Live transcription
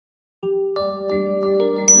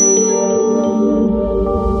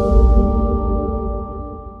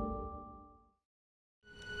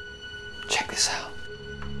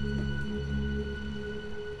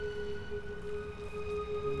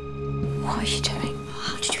you doing?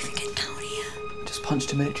 How did you even get down here? Just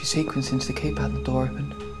punched a military sequence into the keypad and the door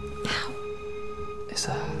opened. How? It's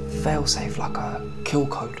a fail-safe, like a kill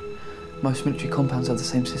code. Most military compounds have the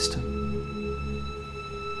same system.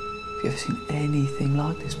 Have you ever seen anything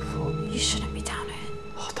like this before? You shouldn't be down here.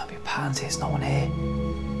 Oh, don't be a pansy, there's no one here.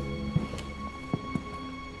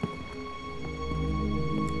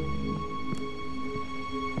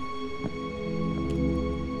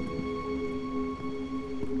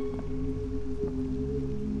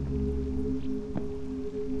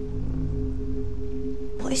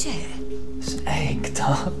 What is it? It's an egg,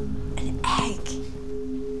 Dad. An egg?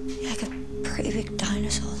 You're like a pretty big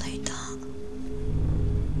dinosaur like that.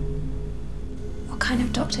 What kind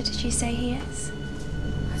of doctor did you say he is?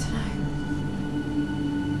 I don't know.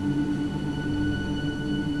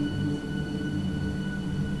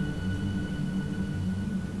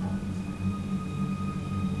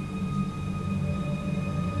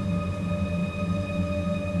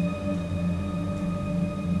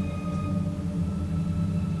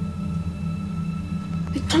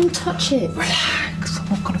 Don't touch it. Relax, I'm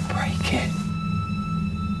not gonna break it.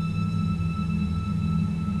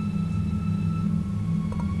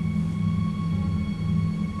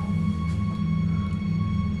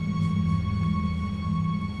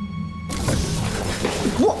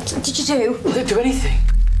 What did you do? I didn't do anything.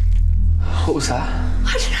 What was that?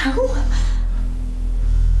 I don't know.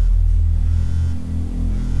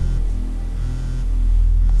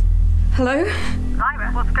 Hello?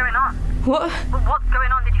 Lyra, what's going on? What? Well, what's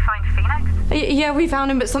going on? Did you find Phoenix? Yeah, we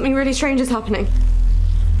found him, but something really strange is happening.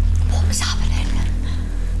 What was happening?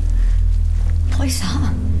 What is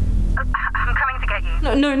that? I'm coming to get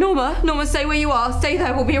you. No, Norma, stay where you are. Stay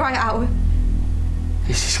there, we'll be right out.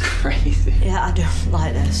 This is crazy. Yeah, I don't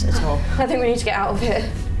like this at all. I think we need to get out of here.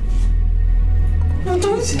 No,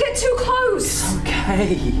 don't get too close. It's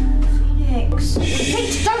okay. Phoenix.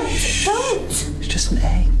 Wait, don't! It's just an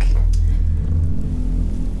egg.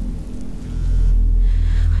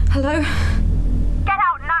 Hello? Get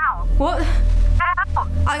out now! What? Get out!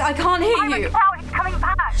 I can't hear Lyra, you. get out! He's coming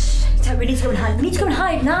back! So we need to go and hide. We need to go and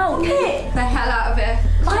hide now. Get the hell out of here.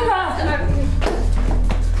 Lyra!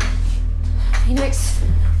 Phoenix.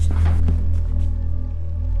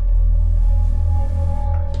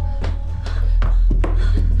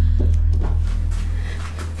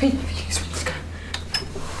 Phoenix, we need to go.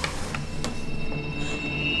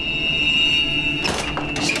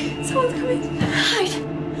 Shit, someone's coming. Hide.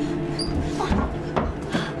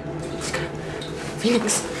 Let's go.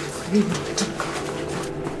 Phoenix.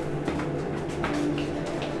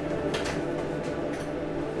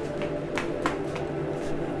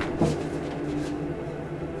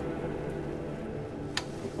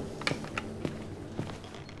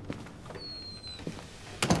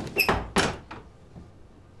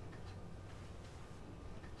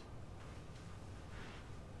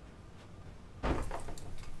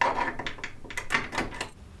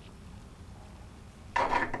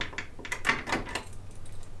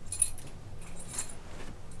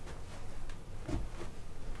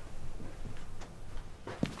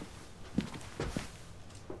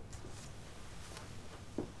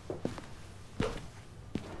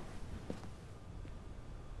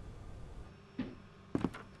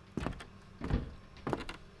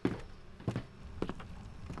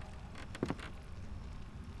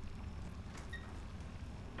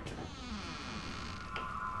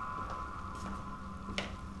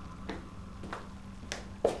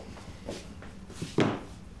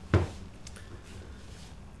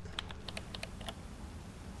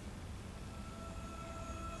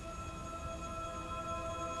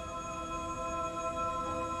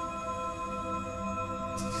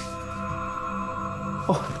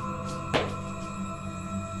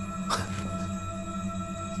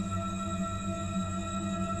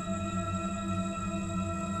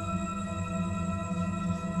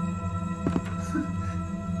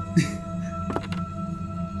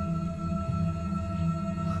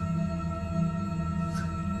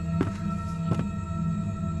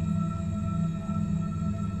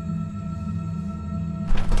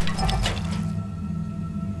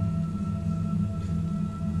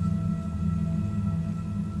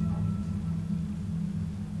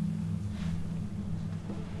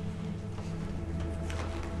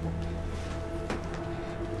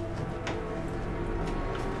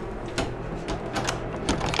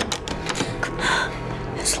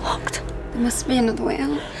 There must be another way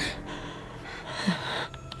out.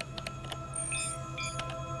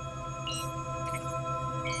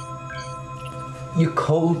 You're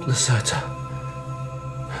cold, Lacerta.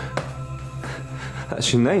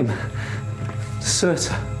 That's your name.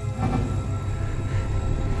 Lacerta.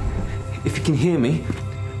 if you can hear me,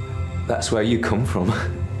 that's where you come from.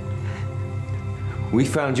 We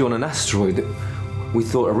found you on an asteroid that we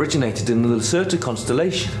thought originated in the Lacerta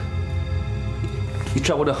constellation. You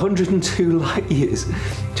travelled 102 light years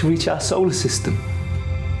to reach our solar system.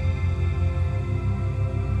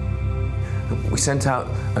 We sent out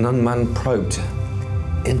an unmanned probe to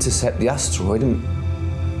intercept the asteroid, and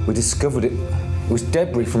we discovered it was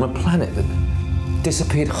debris from a planet that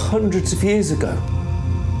disappeared hundreds of years ago.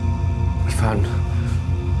 We found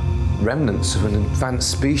remnants of an advanced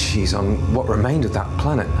species on what remained of that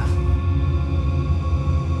planet.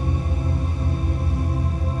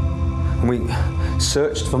 And we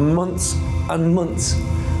searched for months and months.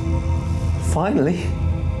 Finally,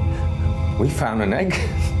 we found an egg.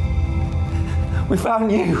 We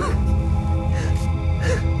found you.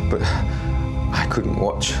 But I couldn't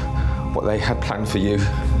watch what they had planned for you.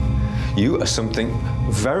 You are something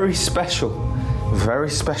very special, very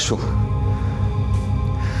special.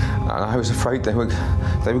 And I was afraid they were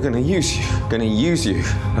going to use you,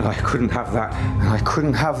 and I couldn't have that, and I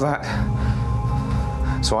couldn't have that.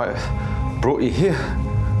 So I brought you here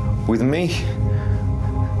with me,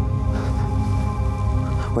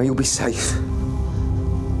 where you'll be safe.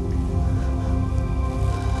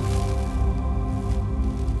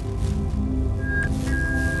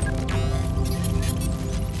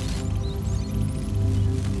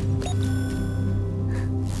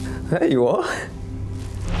 There you are.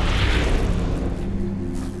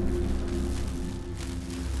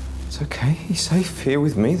 It's okay, you're safe here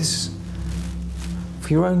with me. This is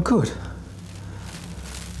for your own good.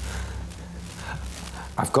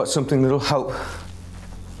 I've got something that'll help.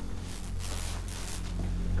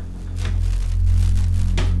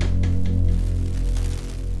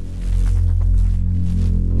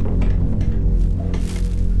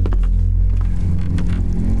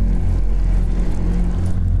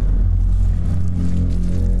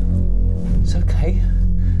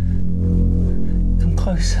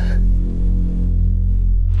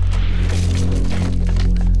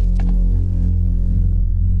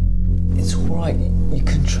 It's all right. You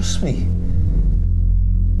can trust me.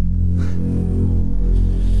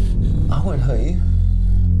 I won't hurt you.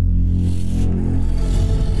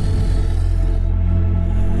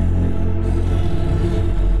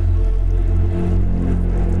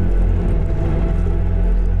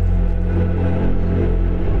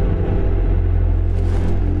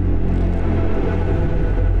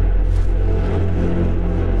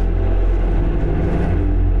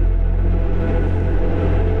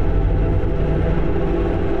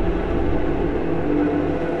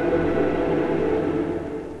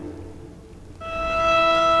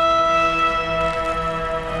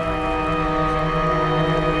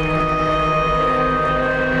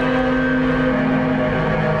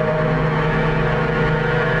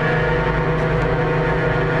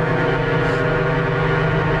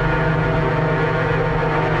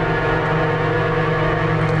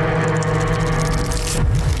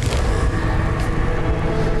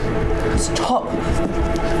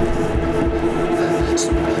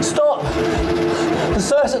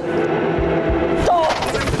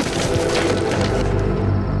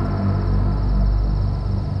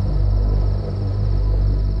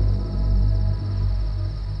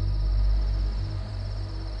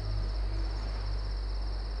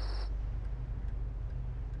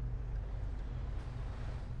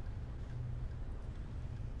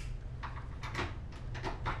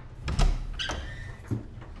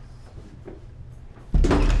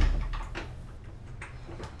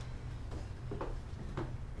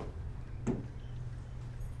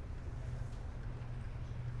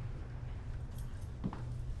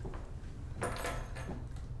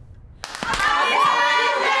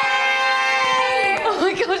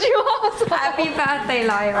 Happy birthday,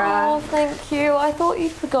 Lyra. Oh, thank you. I thought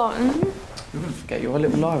you'd forgotten. We wouldn't forget your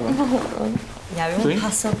little Lyra. Yeah, we won't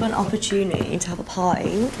pass up an opportunity to have a party,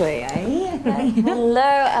 would we, eh? Hello,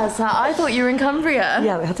 Elsa. I thought you were in Cumbria.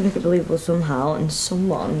 Yeah, we had to make it believable somehow, and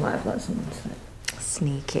someone might have let someone say.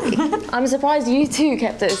 Sneaky. I'm surprised you two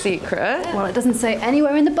kept it a secret. Well, it doesn't say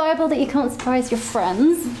anywhere in the Bible that you can't surprise your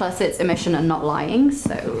friends. Plus, it's omission and not lying,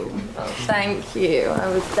 so... Oh, thank you. I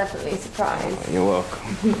was definitely surprised. You're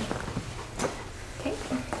welcome. Okay.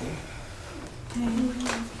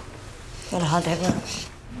 Got a hard day, look.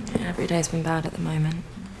 Yeah, every day's been bad at the moment.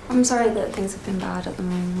 I'm sorry that things have been bad at the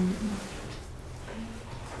moment.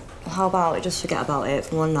 Well, how about we just forget about it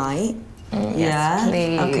for one night? Yes,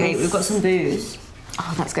 please. Okay, we've got some booze.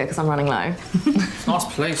 Oh, that's good, because I'm running low. It's a nice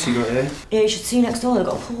place you got here. Yeah, you should see next door, they've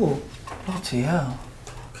got a pool. Bloody hell.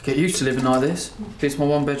 Could get used to living like this. It's my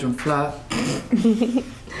one-bedroom flat.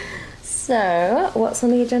 So, what's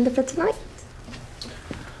on the agenda for tonight?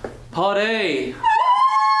 Party!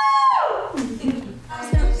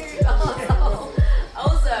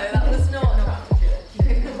 Also, that was not.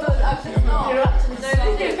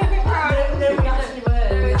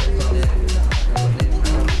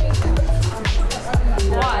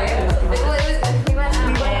 Why? Well, it was. We went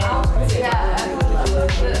out. Yeah.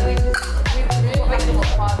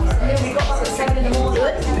 We got up at 7 in the morning.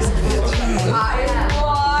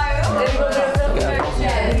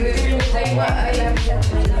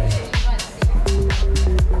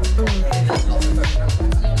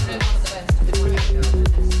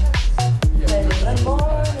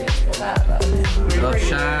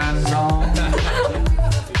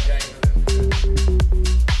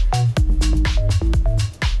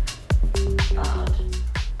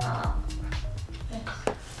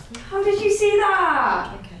 How did you see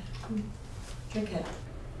that? Drink it.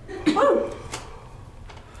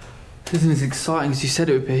 This isn't as exciting as you said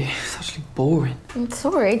it would be. It's actually boring. I'm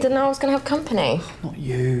sorry, didn't know I was going to have company. Not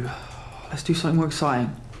you. Let's do something more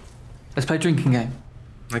exciting. Let's play a drinking game.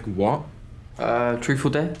 Like what? Truth or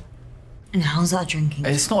dare? And how's that drinking?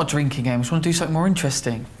 It's not a drinking game. I just want to do something more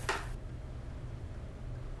interesting.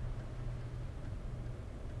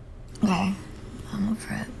 Okay, I'm up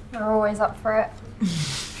for it. You're always up for it.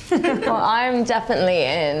 Well, I'm definitely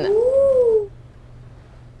in.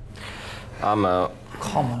 I'm out.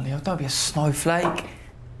 Come on, Leo, don't be a snowflake.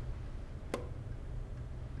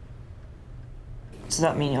 Does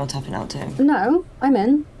that mean you're tapping out too? No, I'm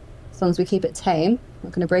in. As long as we keep it tame.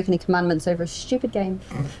 Not going to break any commandments over a stupid game.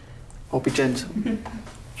 I'll be gentle.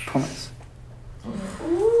 Promise.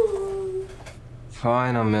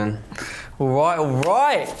 Fine, I'm in. All right, all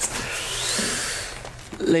right.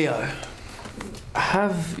 Leo,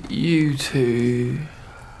 have you two...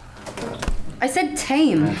 I said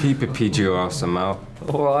tame. Keep it PG or else I'm out.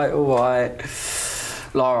 All right, all right.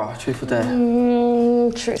 Lara, truth or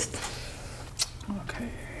dare? Truth. Okay.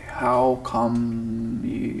 How come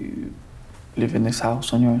you live in this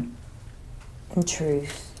house on your own? In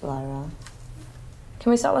truth, Lyra.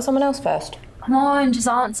 Can we start with someone else first? Come on, just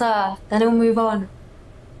answer. Then we'll move on.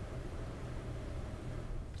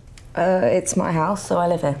 It's my house, so I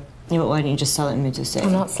live here. Yeah, but why don't you just sell it and move to the city?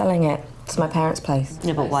 I'm not selling it. It's my parents' place.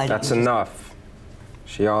 Yeah, but why That's don't you enough.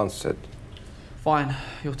 She answered. Fine,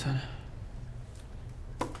 your turn.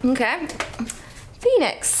 Okay.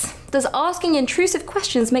 Phoenix, does asking intrusive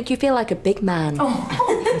questions make you feel like a big man?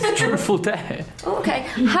 It's truth or dare. Okay.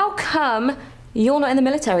 How come you're not in the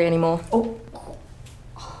military anymore?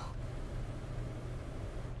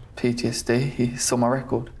 PTSD, he saw my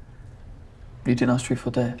record. You didn't ask truth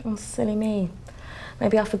or dare? Oh, silly me.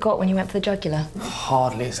 Maybe I forgot when you went for the jugular.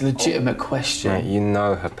 Hardly, it's a legitimate question. Yeah, you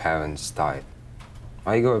know her parents died.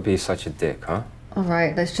 Why you gotta be such a dick, huh? All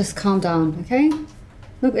right, let's just calm down, okay?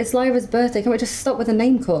 Look, it's Lyra's birthday. Can we just stop with the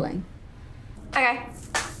name calling? Okay.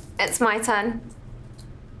 It's my turn.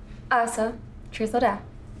 Ursa, truth or dare?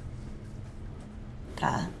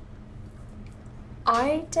 Dare.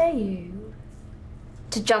 I dare you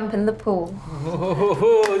to jump in the pool.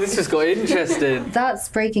 Oh, this just got interesting. That's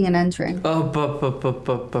breaking and entering.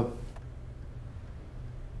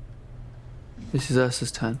 This is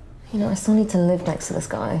Ursa's turn. You know, I still need to live next to this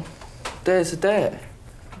guy. Dare's a dare.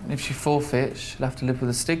 And if she forfeits, she'll have to live with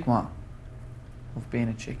the stigma of being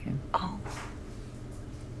a chicken. Oh.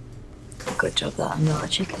 Good job that I'm not a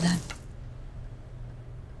chicken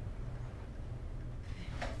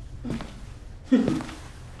then.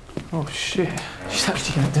 Oh shit, she's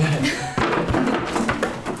actually gonna do it.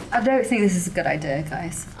 I don't think this is a good idea,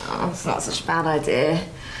 guys. Oh, it's not such a bad idea.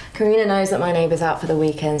 Karina knows that my neighbour's out for the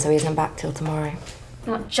weekend, so he isn't back till tomorrow.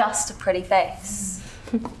 Not just a pretty face.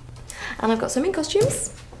 And I've got swimming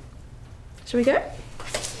costumes. Shall we go?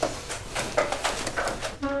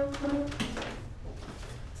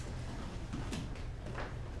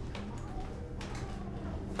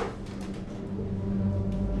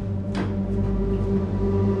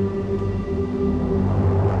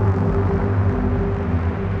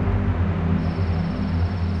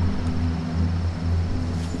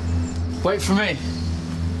 Wait for me.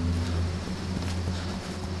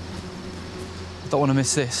 Don't want to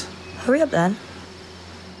miss this. Hurry up then.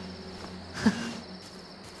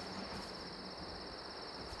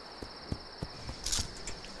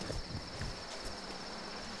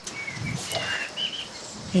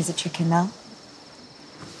 Here's a chicken now.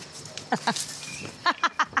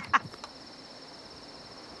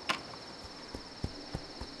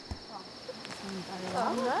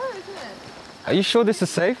 Are you sure this is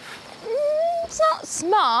safe? It's not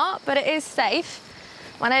smart, but it is safe.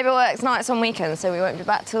 My neighbour works nights on weekends, so we won't be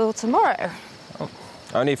back till tomorrow. Oh,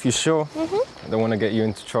 Only if you're sure. I don't want to get you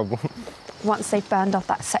into trouble. Once they've burned off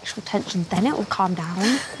that sexual tension, then it will calm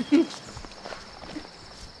down.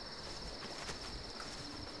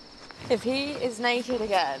 If he is naked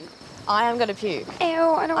again, I am gonna puke. Ew,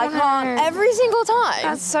 I don't want to. I can't. Every single time.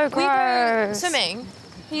 That's so gross. We go swimming.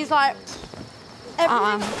 He's like.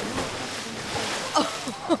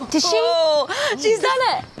 Did she? Oh, she's done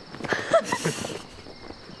it.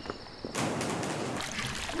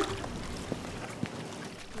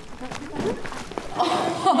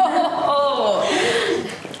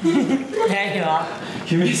 There you are.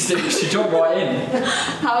 You missed it. She jumped right in.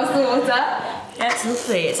 How's the water? Yeah, it's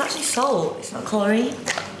lovely. It's actually salt. It's not chlorine.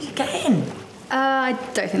 You get in. I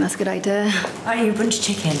don't think that's a good idea. Oh, you're a bunch of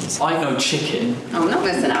chickens. I know chicken. I'm not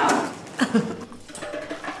missing out.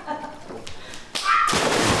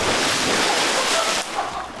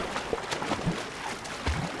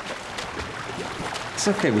 It's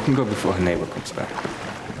okay, we can go before her neighbour comes back.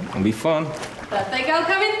 It'll be fun. Birthday girl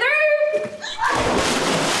coming through!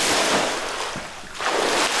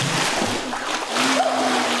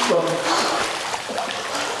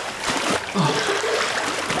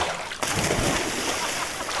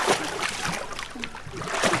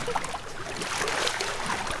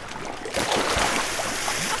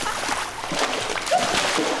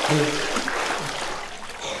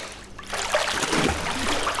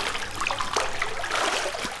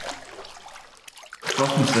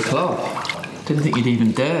 Welcome to the club. Didn't think you'd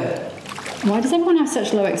even dare. Why does everyone have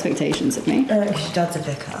such low expectations of me? Your dad's a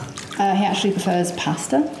vicar. He actually prefers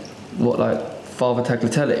pasta. What, like Father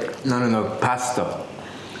Tagliatelle? No, pasta.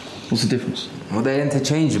 What's the difference? Well, they're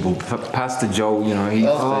interchangeable. Pasta Joe, you know, he...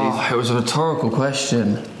 Oh, it was a rhetorical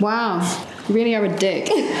question. Wow, you really are a dick.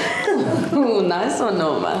 Oh, nice one,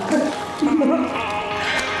 Norma.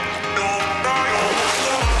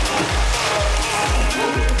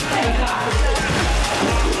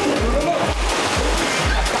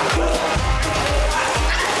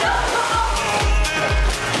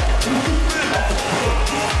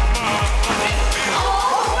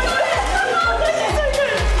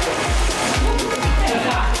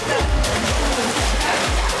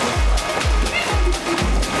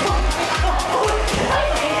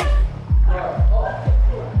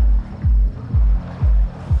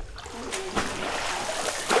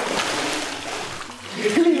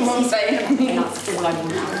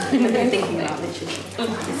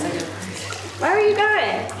 Where are you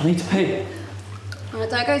going? I need to pee.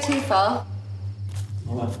 Don't go too far.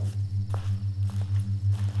 All right.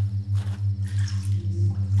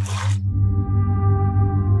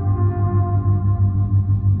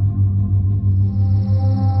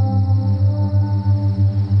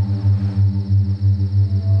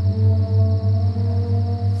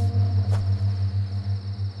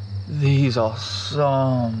 These are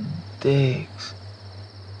some digs.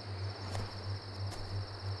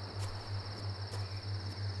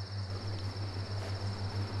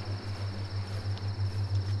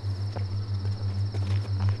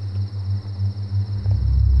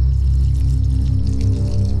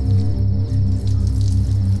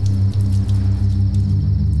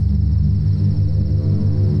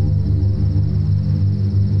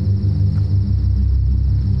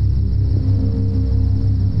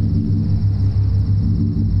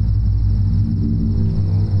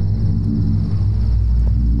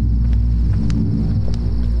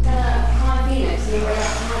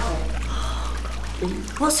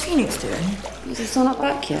 What's Phoenix doing? Is he still not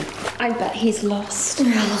back yet? I bet he's lost.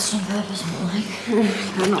 Yeah, lost on purpose, more like.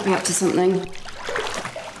 I'll not be up to something.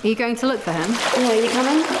 Are you going to look for him? Yeah, are you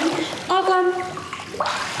coming? I'll come.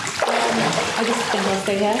 I just think I'll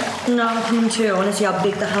stay here. No, I'm coming too. I want to see how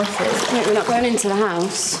big the house is. No, we're not going into the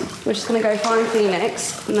house. We're just going to go find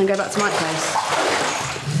Phoenix and then go back to my place.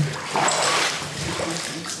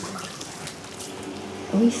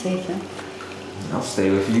 Are we safe then? I'll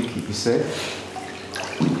stay with you, keep you safe.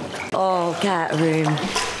 Oh, cat room.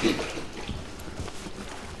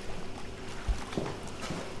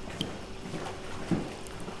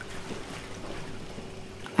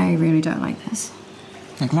 I really don't like this.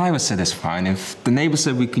 Like Lyra said, it's fine. If the neighbour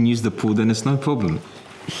said we can use the pool, then it's no problem.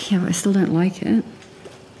 Yeah, but I still don't like it.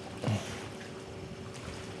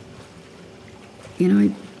 You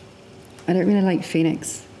know, I don't really like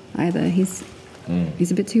Phoenix either. He's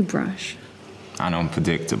a bit too brash. And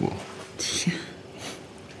unpredictable. Yeah.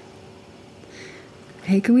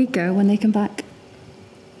 Hey, can we go when they come back?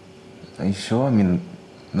 Are you sure? I mean,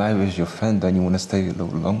 Lyra's your friend. Don't you want to stay a little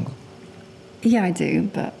longer? Yeah, I do,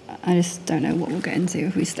 but I just don't know what we'll get into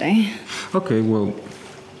if we stay. Okay, well,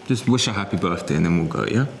 just wish her happy birthday and then we'll go,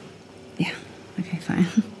 yeah? Yeah, okay, fine.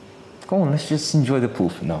 Go on, let's just enjoy the pool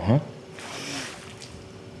for now, huh?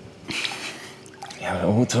 have it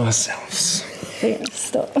all to ourselves. Yeah,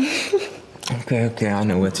 stop. Okay, I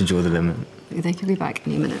know where to draw the limit. They could be back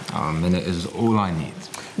any minute. Oh, a minute is all I need.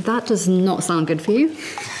 That does not sound good for you.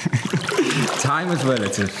 Time is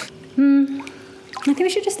relative. I think we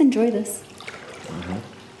should just enjoy this.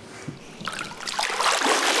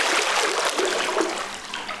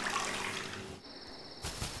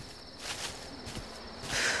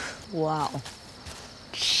 Wow.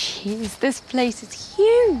 Jeez, this place is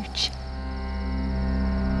huge.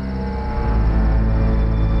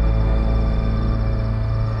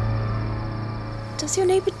 What does your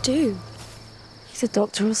neighbour do? He's a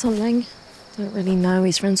doctor or something. Don't really know.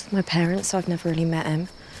 He's friends with my parents, so I've never really met him.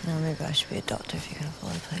 No, maybe I should be a doctor if you're going to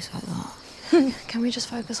follow a place like that. Can we just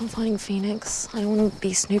focus on finding Phoenix? I don't want to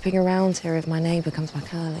be snooping around here if my neighbour comes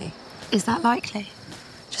back early. Is that likely?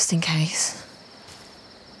 Just in case.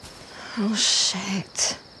 Oh,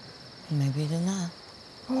 shit. Maybe he didn't know.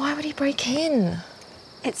 Why would he break in?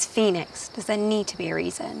 It's Phoenix. Does there need to be a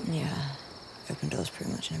reason? Yeah. Open door's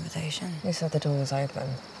pretty much an invitation. Who said the door was open?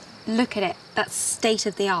 Look at it. That's state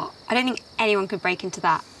of the art. I don't think anyone could break into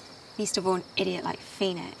that. Least of all, an idiot like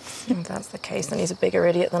Phoenix. If that's the case, then he's a bigger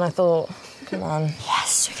idiot than I thought. Come on.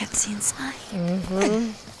 Yes, we get to see inside.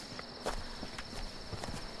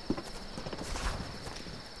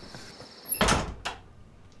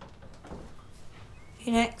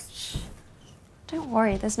 Phoenix. Don't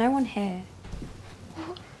worry, there's no one here.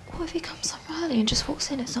 What if he comes up early and just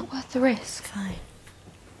walks in? It's not worth the risk. Fine.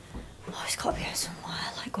 Oh, he's got to be here somewhere.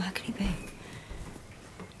 Like, where can he be?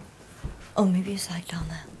 Oh, maybe he's like down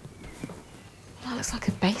there. That looks like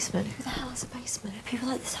a basement. Who the hell has a basement? People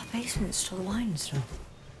like this have basements, store the wine and stuff.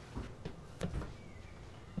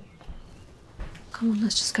 Come on,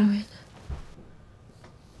 let's just go in.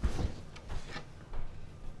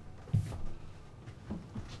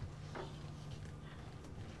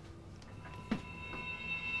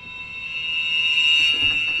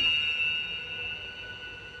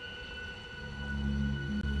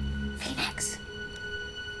 Phoenix.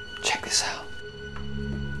 Check this out.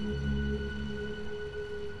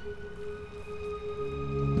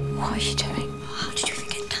 What are you doing? How did you even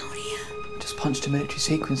get down here? Just punched a military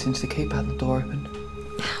sequence into the keypad and the door opened.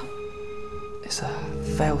 How? It's a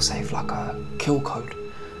fail-safe, like a kill code.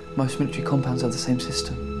 Most military compounds have the same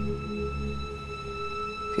system.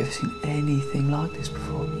 Have you ever seen anything like this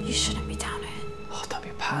before? You shouldn't be down here. Oh, don't be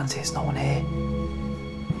a pansy, there's no one here.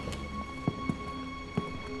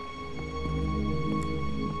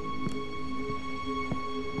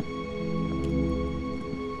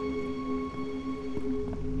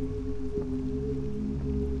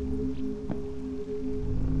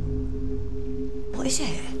 What is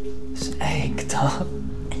it? It's an egg, Dad.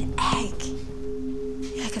 An egg?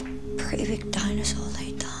 Yeah, like a pretty big dinosaur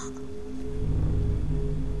laid down.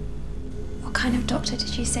 What kind of doctor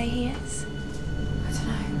did you say he is? I don't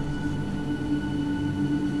know.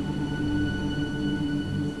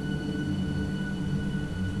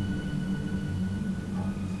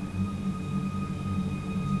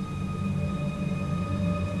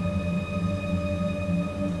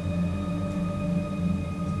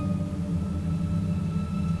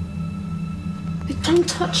 Don't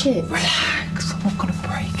touch it. Relax, I'm not gonna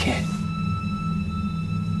break it.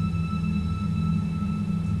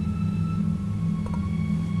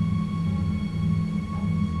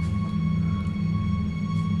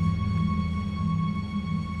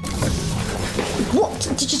 What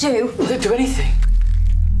did you do? I didn't do anything.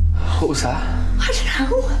 What was that? I don't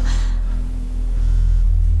know.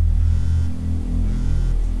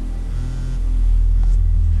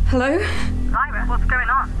 Hello? Lyra, what's going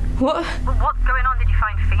on? What? What's going on? Did you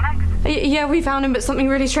find Phoenix? Yeah, we found him, but something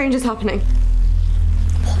really strange is happening.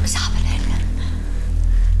 What was happening?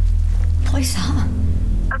 What is that?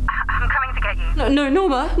 I'm coming to get you. No,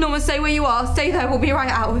 Norma, stay where you are. Stay there, we'll be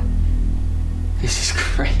right out. This is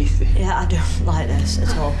crazy. Yeah, I don't like this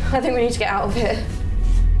at all. I think we need to get out of here.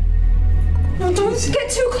 No, don't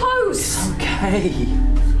get too close. It's okay.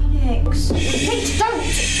 Phoenix. Phoenix,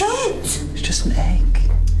 don't! It's just an egg.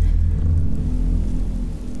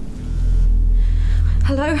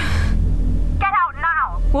 Hello? Get out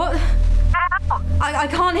now! What? Get out! I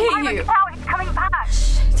can't hear Lyra, you. get out! He's coming back!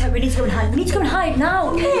 We need to go and hide. We need to go and hide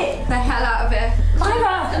now. Get the hell out of here.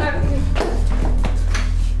 Lyra!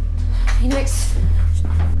 Phoenix.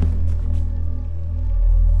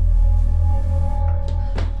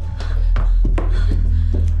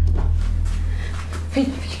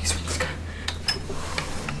 Phoenix, let's go.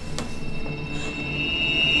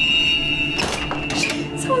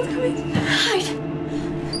 Shit, someone's coming. Hide.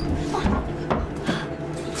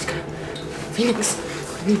 Let's go. Phoenix.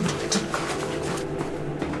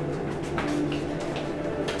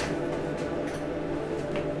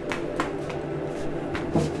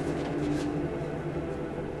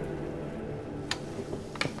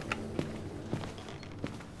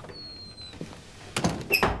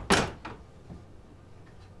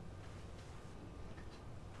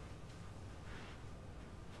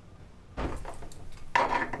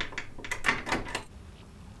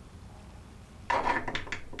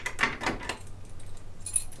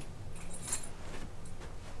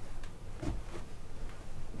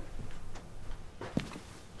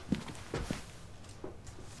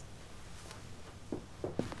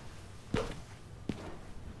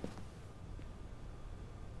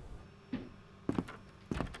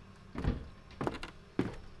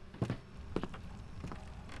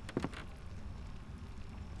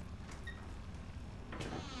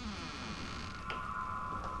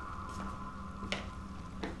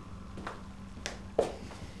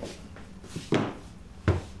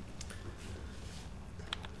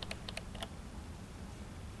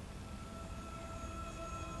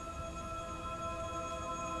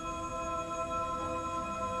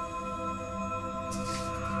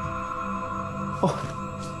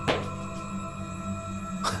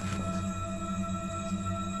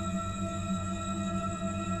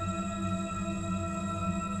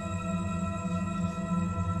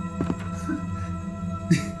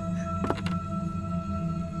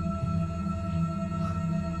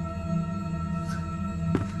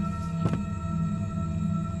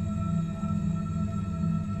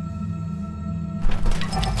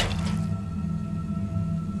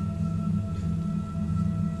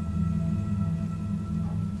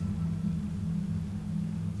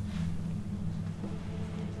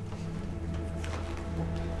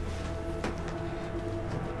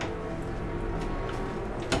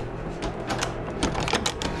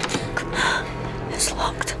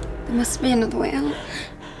 There must be another way out.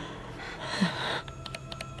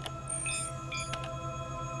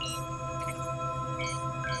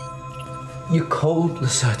 You're cold,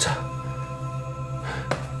 Lacerta.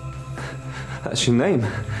 That's your name.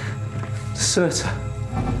 Lacerta.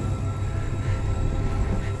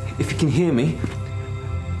 If you can hear me,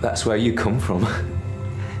 that's where you come from.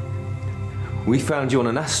 We found you on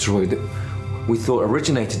an asteroid that we thought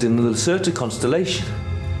originated in the Lacerta constellation.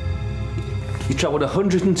 You travelled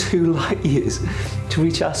 102 light years to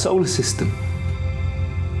reach our solar system.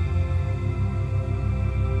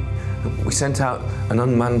 We sent out an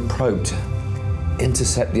unmanned probe to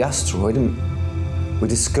intercept the asteroid, and we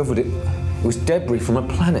discovered it was debris from a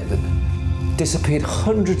planet that disappeared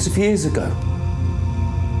hundreds of years ago.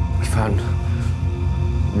 We found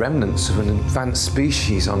remnants of an advanced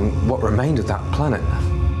species on what remained of that planet.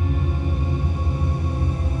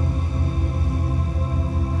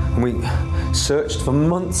 And we searched for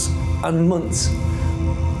months and months.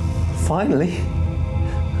 Finally,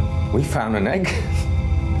 we found an egg.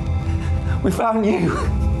 We found you.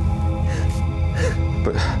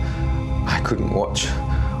 But I couldn't watch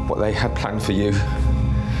what they had planned for you.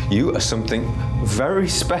 You are something very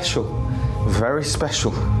special, very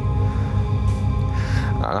special.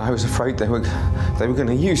 And I was afraid they were going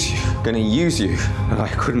to use you, and I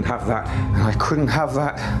couldn't have that,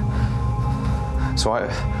 So I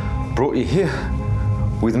brought you here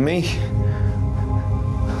with me,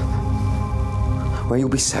 where you'll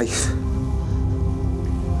be safe.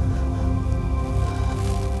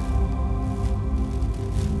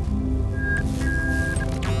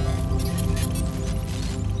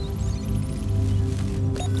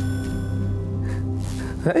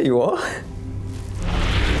 There you are.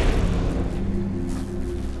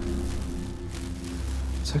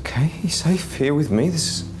 It's okay, you're safe here with me.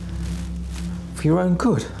 This is for your own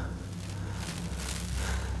good.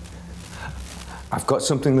 I've got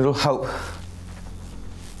something that'll help.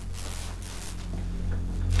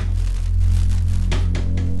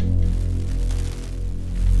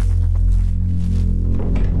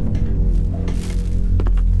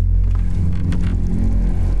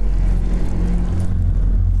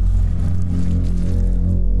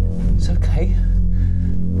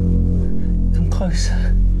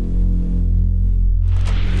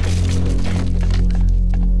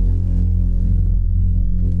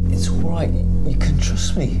 It's all right. You can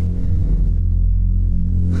trust me.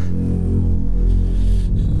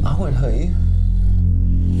 I won't hurt you.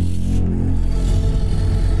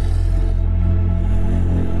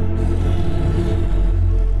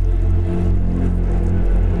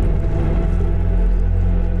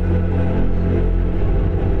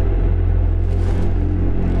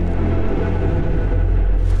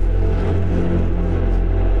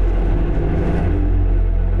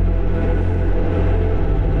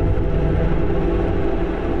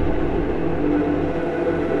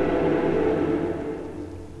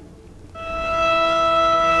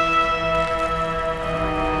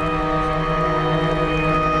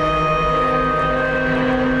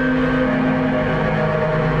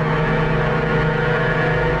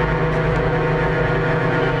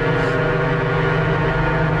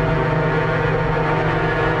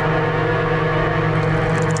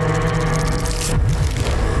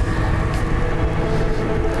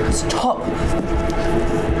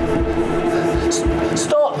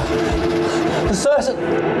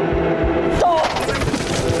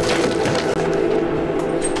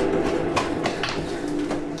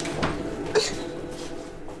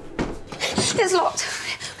 It's locked.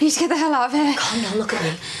 We need to get the hell out of here. Calm down, look at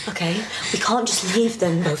me, okay? We can't just leave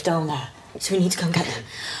them both down there. So we need to go and get them.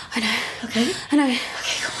 I know. Okay? I know.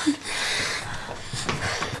 Okay, come on.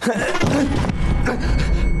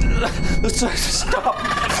 Stop!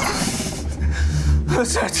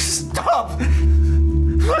 Stop!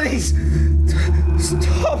 Please!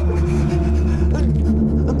 Stop!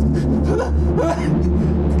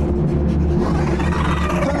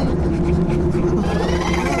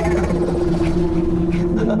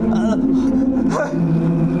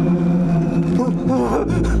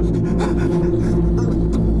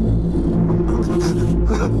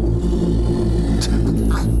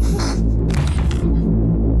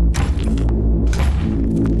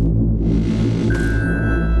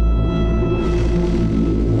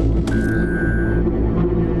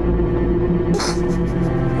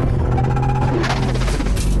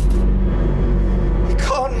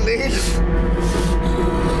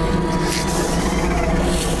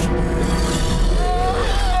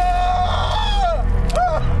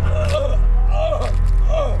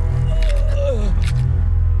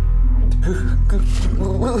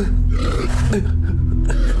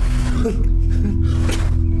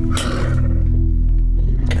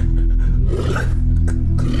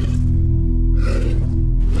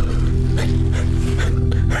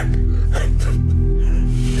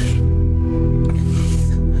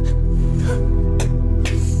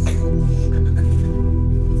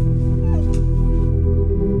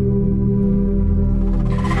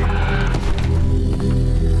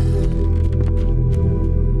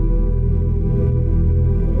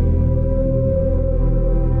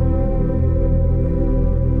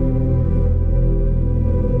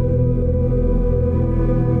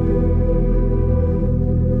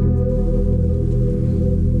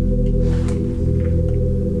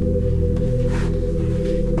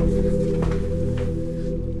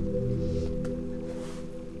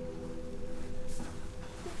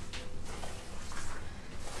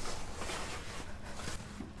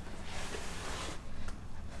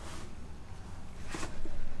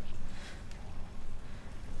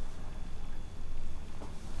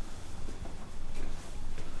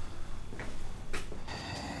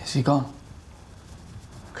 Is he gone?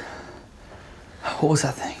 What was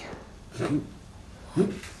that thing?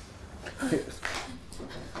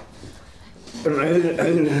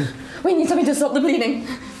 We need something to stop the bleeding.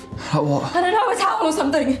 Like what? I don't know, a towel or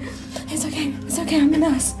something. It's okay, I'm a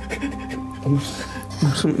nurse.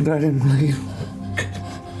 Something I didn't believe.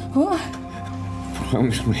 What?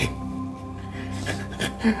 Promise me.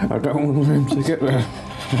 I don't want him to get there.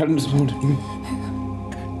 I hadn't wanted me.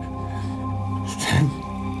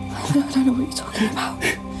 I don't know what you're talking about.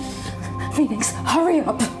 Phoenix, hurry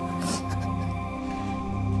up.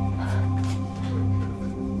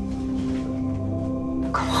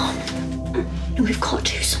 Come on. We've got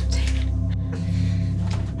to do something.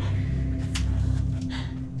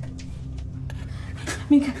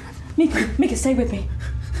 Mika, stay with me.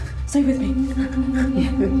 Stay with me.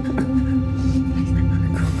 Yeah.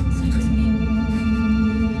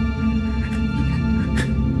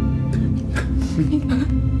 Mika.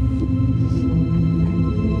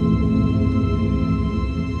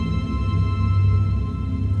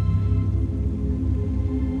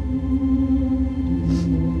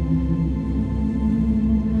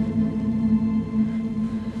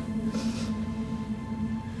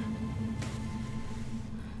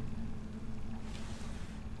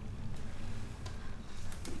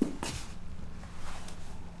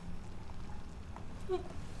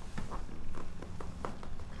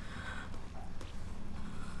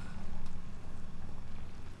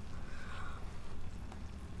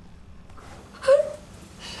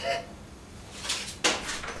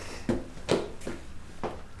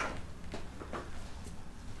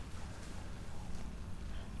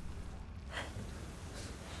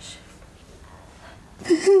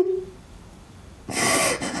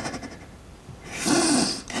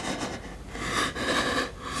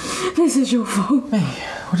 This is your fault. Me?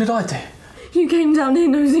 What did I do? You came down here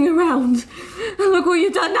nosing around. And look what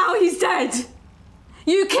you've done now, he's dead.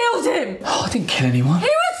 You killed him. Oh, I didn't kill anyone. He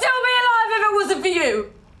would still be alive if it wasn't for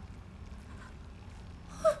you.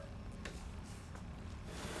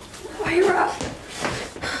 Where you at?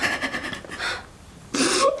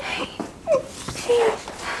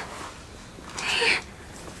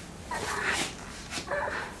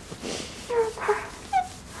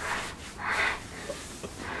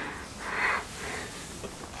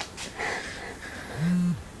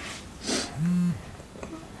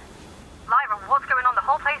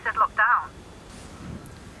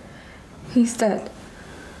 He's dead.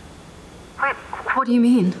 Wait, What do you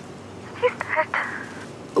mean? he's dead.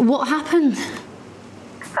 What happened?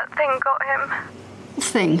 That thing got him.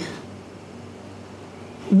 Thing?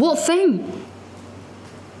 What thing?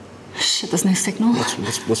 Shit, there's no signal.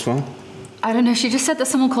 What's wrong? I don't know, she just said that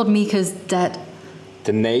someone called Mika's dead.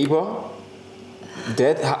 The neighbor?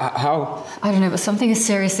 Dead? How? I don't know, but something is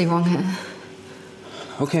seriously wrong here.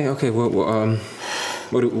 Okay. Well,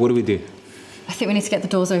 what do we do? I think we need to get the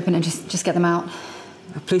doors open and just get them out.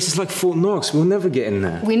 That place is like Fort Knox. We'll never get in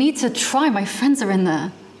there. We need to try. My friends are in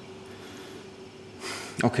there.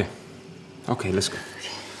 Okay, let's go.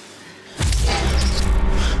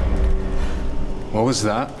 What was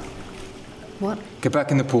that? What? Get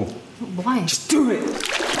back in the pool. Why? Just do it!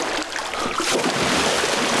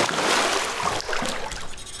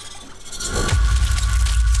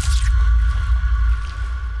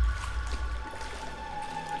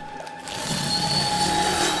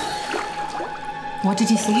 What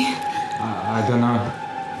did you see? I don't know.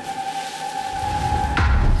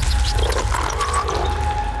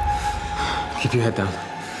 Keep your head down.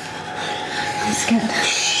 I'm scared.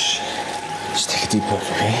 Shh. Just take a deep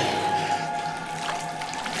breath, okay?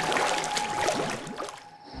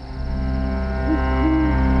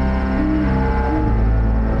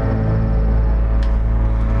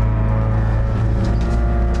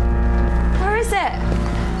 Where is it?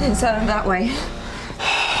 Didn't send him that way.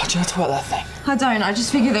 Do you know about that thing? I don't. I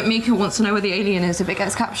just figure that Mika wants to know where the alien is if it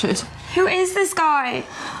gets captured. Who is this guy?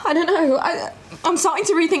 I don't know. I'm starting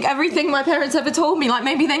to rethink everything my parents ever told me. Like,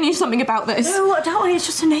 maybe they knew something about this. No, don't worry, it's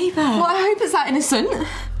just a neighbour. Well, I hope it's that innocent.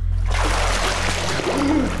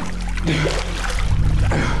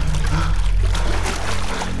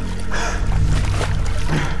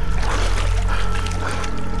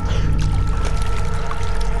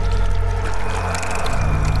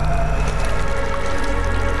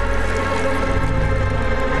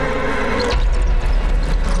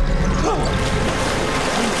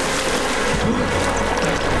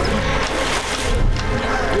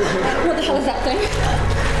 What the hell is that thing?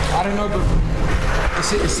 I don't know, but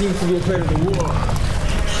it seems to be afraid of the water.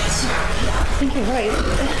 I think you're right.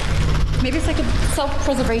 Maybe it's like a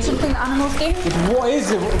self-preservation thing that animals do. What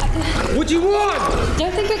is it? What do you want?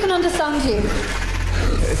 Don't think I can understand you.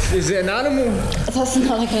 Is it an animal? That's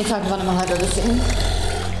not like any type of animal I've ever seen.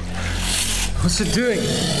 What's it doing?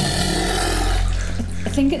 I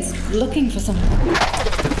think it's looking for something.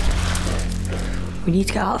 We need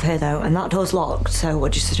to get out of here, though, and that door's locked, so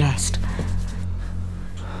what do you suggest?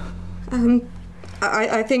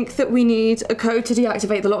 I think that we need a code to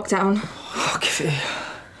deactivate the lockdown. I'll give it here.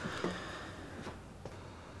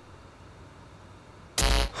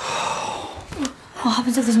 What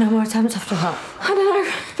happens if there's no more attempts after that? I don't know,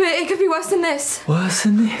 but it could be worse than this. Worse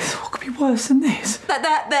than this? What could be worse than this?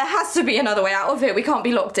 There has to be another way out of here. We can't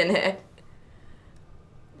be locked in here.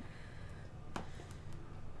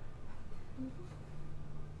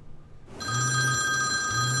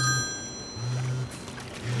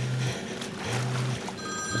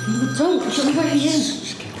 Don't! Show me where he is.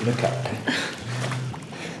 Just keep a look at it.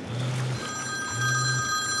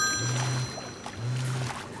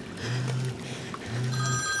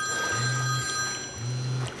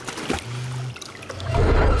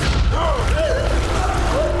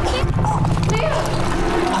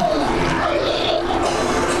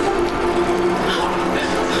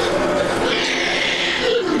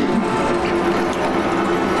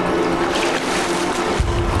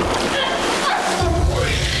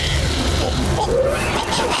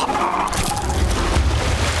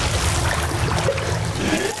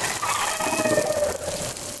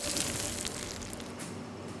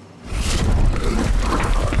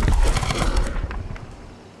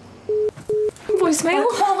 Voicemail?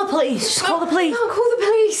 Call the police. Just call the police. No, call the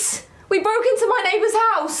police. We broke into my neighbour's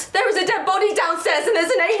house. There is a dead body downstairs and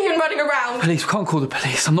there's an alien running around. Police, we can't call the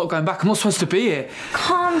police. I'm not going back. I'm not supposed to be here.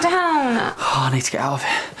 Calm down. Oh, I need to get out of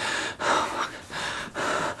here.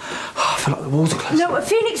 I feel like the walls are closing. No,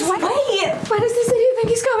 Phoenix, wait! Where does this idiot think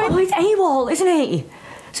he's going? Oh, he's AWOL, isn't he?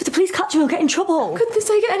 So if the police catch him, he'll get in trouble. Could this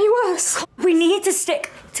take it any worse? We need to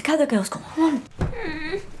stick together, girls. Come on.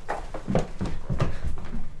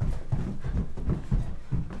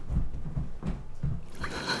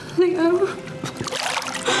 Leo.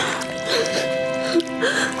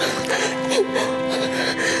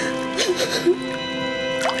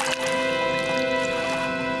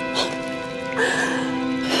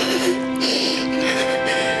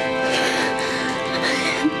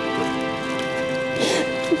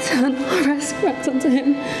 Turn our rescuers onto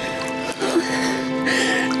him.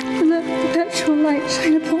 And let the perpetual light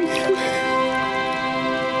shine upon him.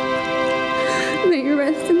 May you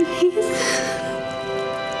rest in peace.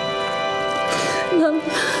 Love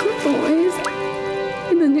always.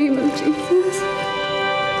 In the name of Jesus.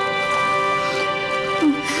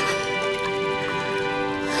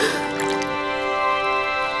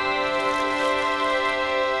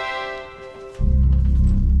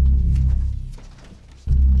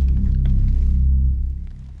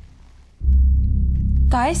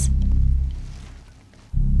 Guys?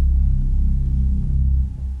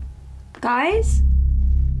 Guys?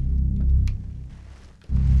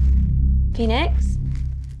 Phoenix?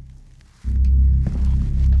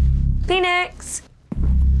 Phoenix?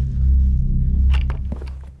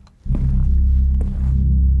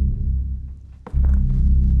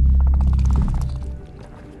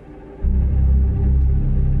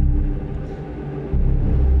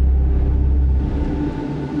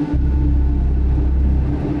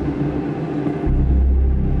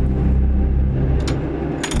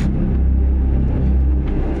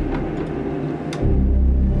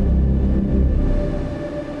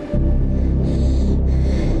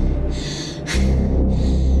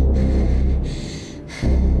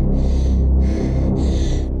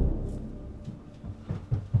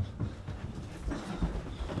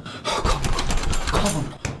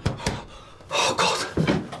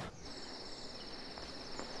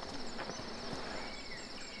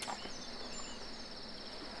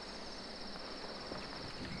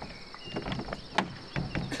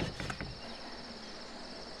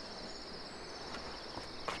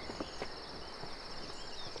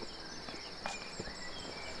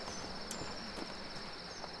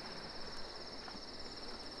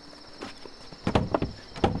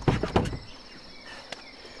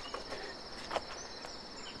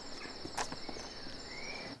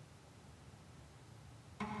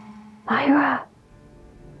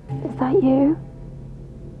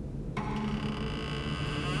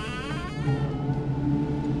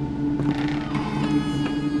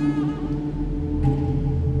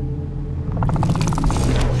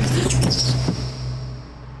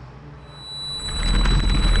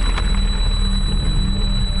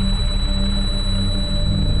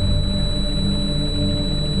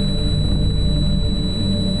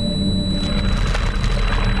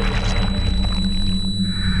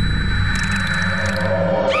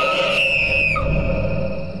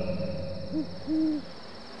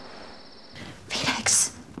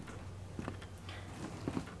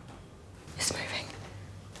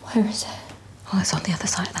 Where is it? Oh, it's on the other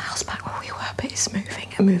side of the house back where we were, but it's moving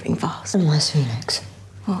and moving fast. And where's Phoenix?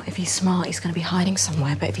 Well, if he's smart, he's going to be hiding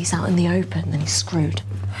somewhere, but if he's out in the open, then he's screwed.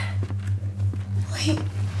 Wait.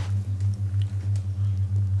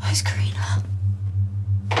 Where's Karina?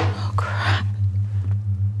 Oh, crap.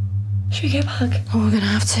 Should we get back? Oh, we're going to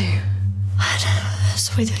have to. That's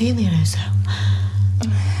the way the alien is, though.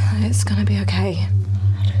 It's going to be okay.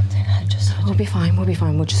 We'll be fine, we'll be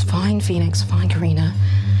fine. We'll just find Phoenix, find Karina,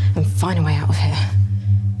 and find a way out of here.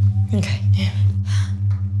 Okay, yeah.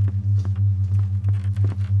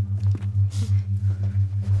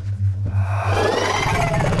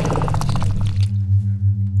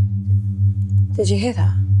 Did you hear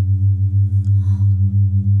that?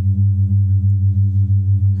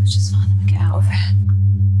 Let's just find them and get out of here.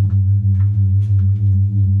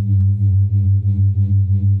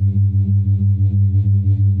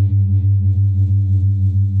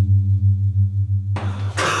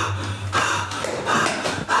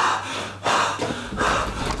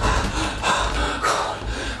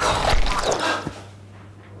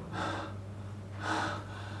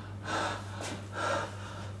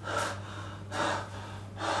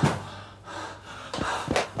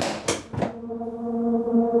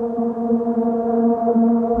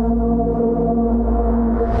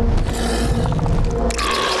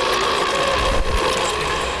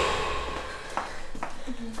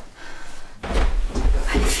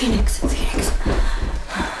 Phoenix.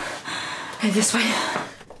 Hey, this way.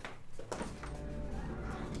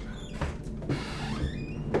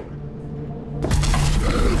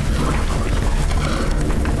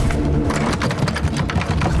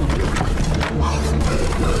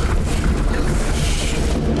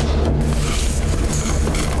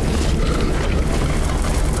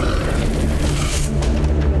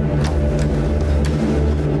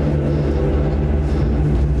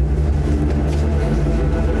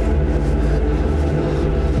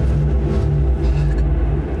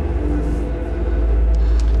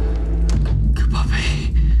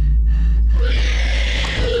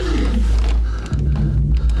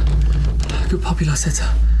 That's it.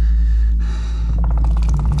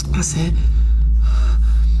 That's it.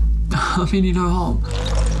 I mean you no harm.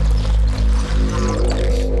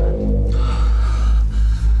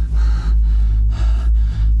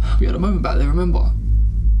 We had a moment back there, remember?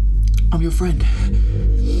 I'm your friend.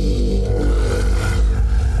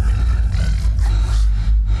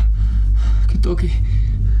 Good doggy.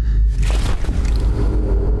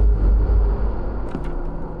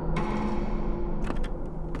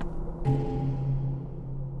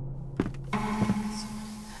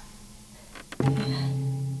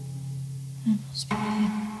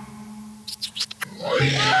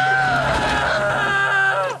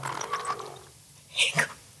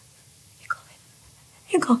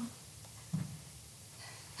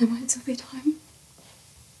 There might still be time.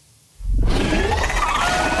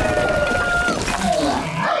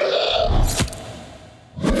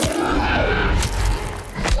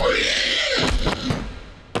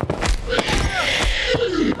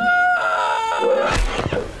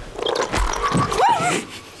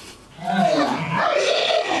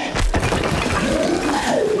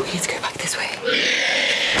 We need to go back this way.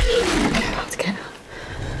 Let's get out.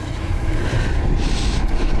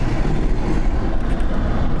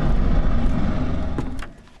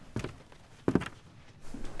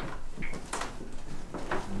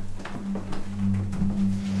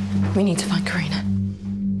 We need to find Karina.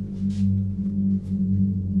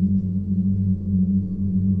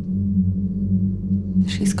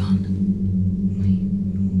 She's gone.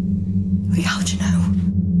 Wait, how'd you know?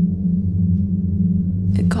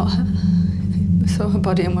 It got her. We saw her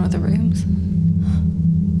body in one of the rooms.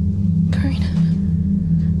 Karina.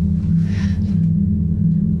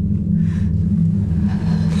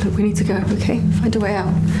 Look, we need to go, okay? Find a way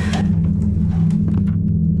out.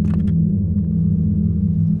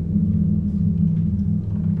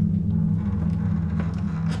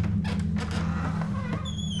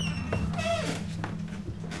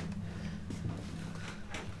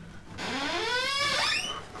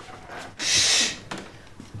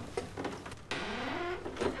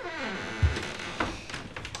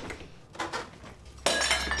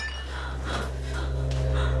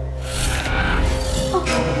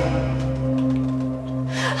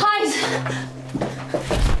 Hide!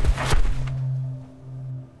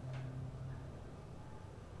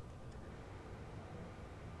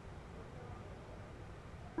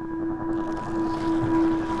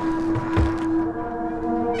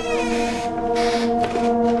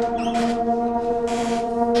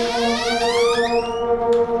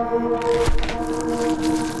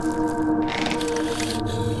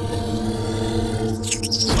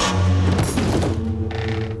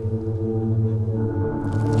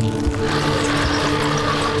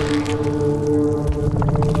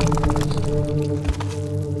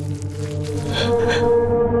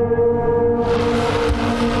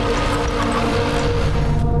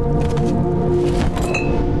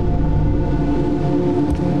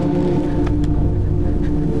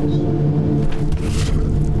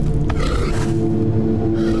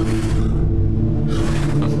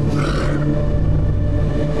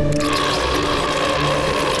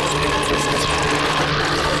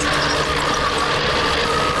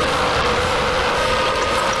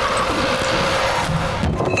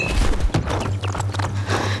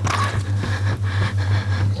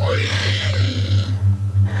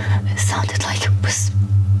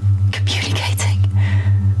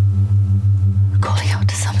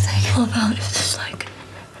 What about if there's like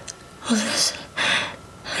others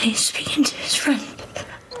and he's speaking to his friend?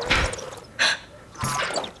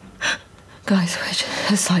 Guys, we're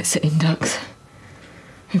just sightseeing ducks.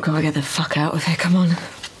 We've got to get the fuck out of here, come on.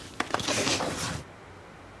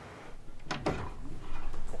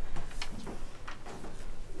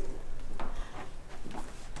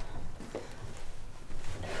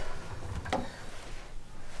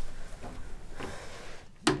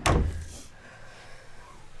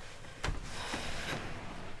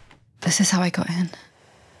 This is how I got in.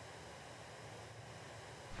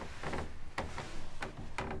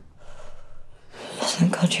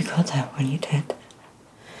 Thank God you got there when you did.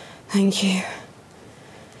 Thank you.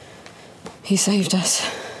 He saved us.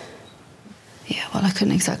 Yeah, well, I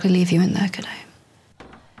couldn't exactly leave you in there, could I?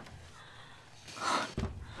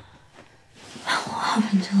 What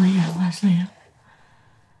happened to Leo, Wesley?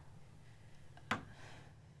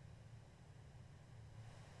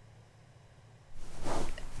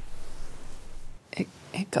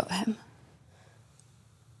 It got him.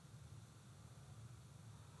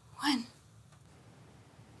 When?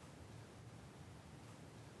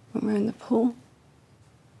 When we were in the pool.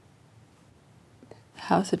 The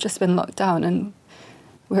house had just been locked down and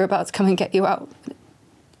we were about to come and get you out.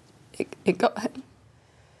 It got him.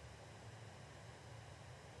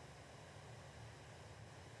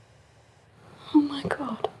 Oh my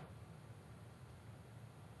God.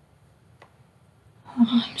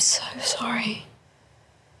 Oh, I'm so sorry.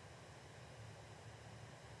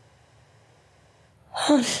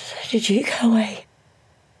 How did you get away?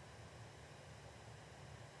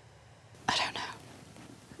 I don't know.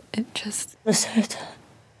 It just... Lacerta.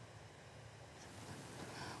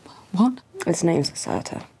 What? Its name's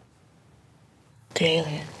Lacerta. The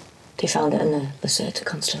alien. They found it in the Lacerta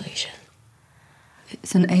constellation.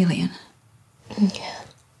 It's an alien? Yeah.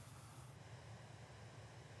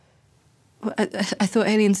 Well, I thought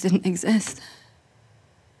aliens didn't exist.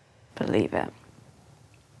 Believe it.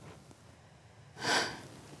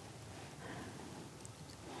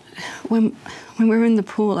 When we were in the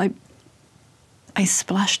pool, I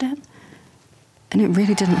splashed it, and it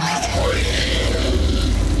really didn't like it.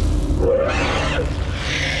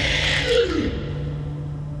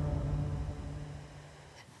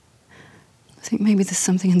 I think maybe there's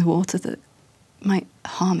something in the water that might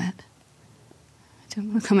harm it. I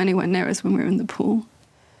didn't want to come anywhere near us when we were in the pool.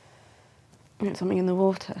 Something in the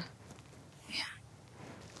water?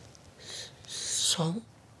 Salt?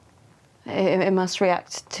 It must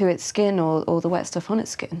react to its skin or the wet stuff on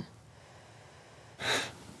its skin.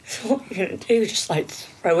 So what are you going to do? Just, like,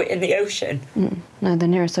 throw it in the ocean? No, the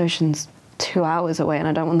nearest ocean's 2 hours away and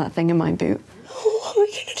I don't want that thing in my boot. What are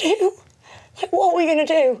we going to do? Like, what are we going to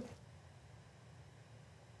do?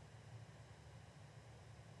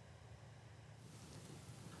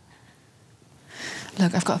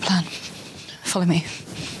 Look, I've got a plan. Follow me.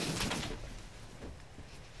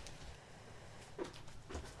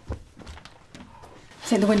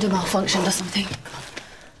 I think the window malfunctioned or something.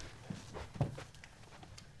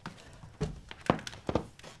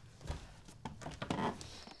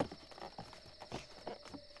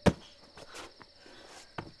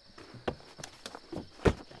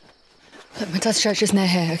 Look, my dad's church is near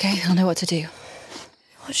here, OK? I'll know what to do.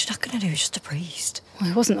 What's your dad going to do? He's just a priest. Well,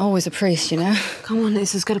 he wasn't always a priest, you know? Come on,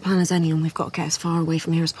 it's as good a plan as any and we've got to get as far away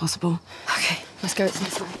from here as possible. OK, let's go. It's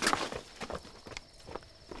this way.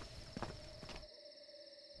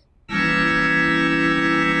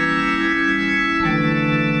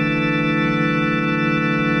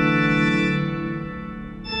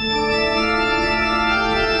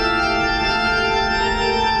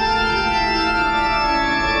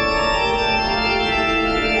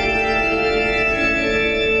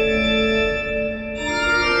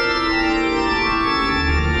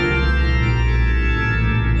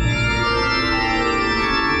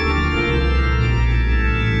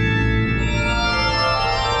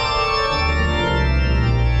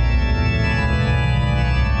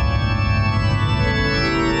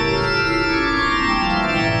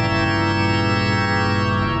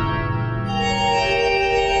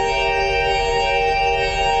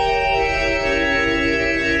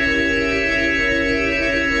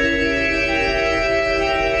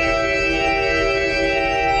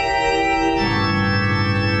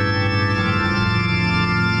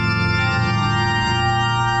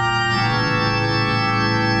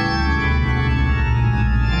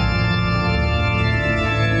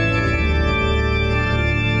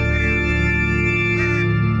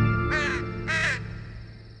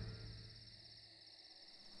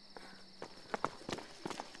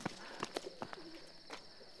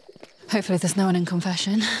 Hopefully there's no one in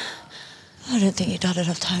confession. I don't think you'd had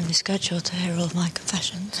enough time to schedule to hear all of my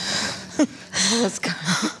confessions. Let's go.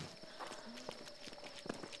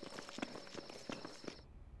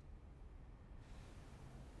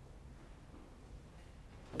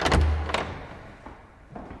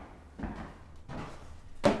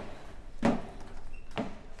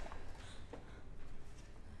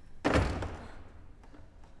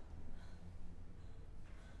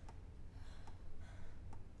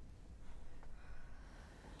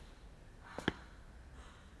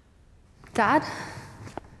 Dad?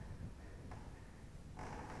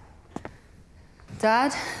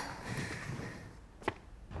 Dad?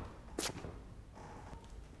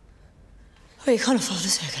 Oh, you can't afford a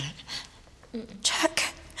second.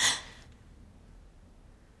 Check.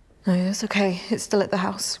 No, it's okay. It's still at the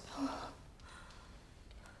house.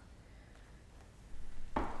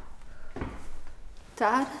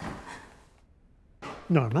 Dad?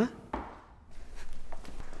 Norma?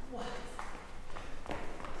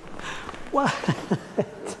 What?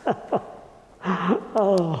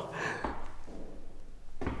 Oh.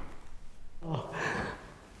 Oh.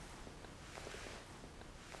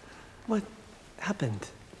 What happened?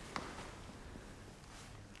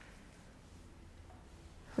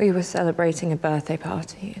 We were celebrating a birthday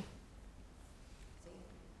party.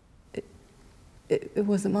 It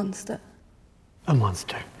was a monster. A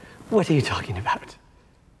monster? What are you talking about?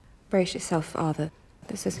 Brace yourself, Father.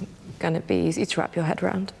 This isn't gonna be easy to wrap your head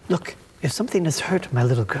around. Look, if something has hurt my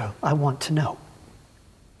little girl, I want to know.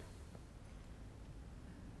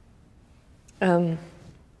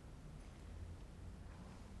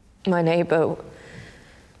 My neighbor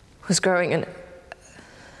was growing an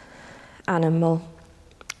animal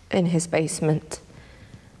in his basement,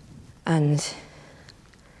 and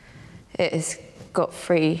it has got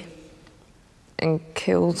free and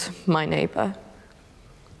killed my neighbor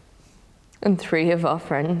and 3 of our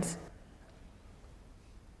friends.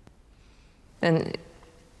 And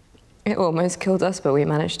it almost killed us, but we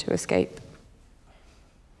managed to escape.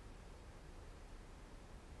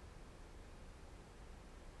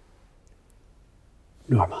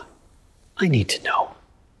 Norma, I need to know.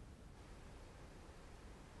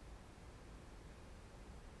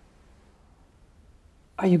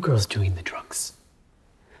 Are you girls doing the drugs?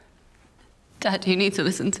 Dad, you need to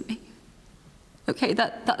listen to me. Okay,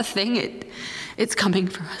 that thing, it's coming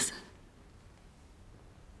for us.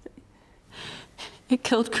 It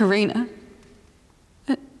killed Karina.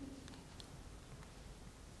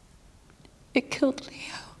 It killed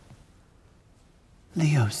Leo.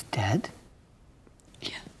 Leo's dead?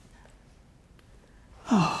 Yeah.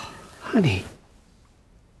 Oh, honey.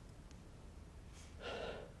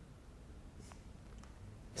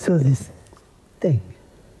 So this thing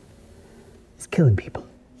is killing people.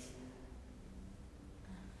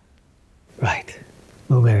 Right.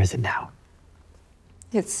 Well, where is it now?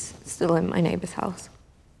 It's still in my neighbor's house.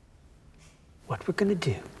 What we're gonna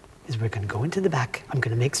do is we're gonna go into the back, I'm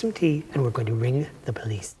gonna make some tea, and we're going to ring the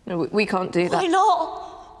police. No, we can't do that. Why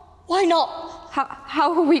not? Why not?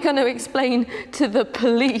 How are we going to explain to the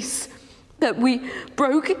police that we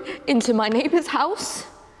broke into my neighbor's house,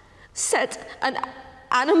 set an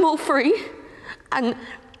animal free, and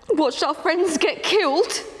watched our friends get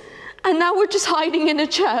killed, and now we're just hiding in a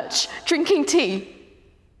church, drinking tea?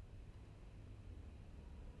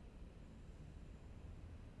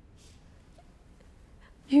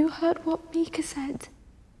 You heard what Mika said.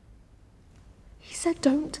 He said,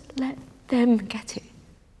 don't let them get it.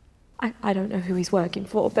 I don't know who he's working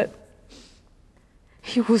for, but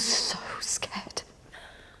he was so scared.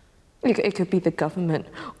 It could be the government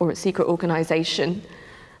or a secret organization,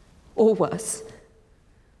 or worse.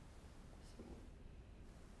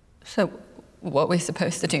 So, what are we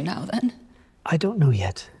supposed to do now, then? I don't know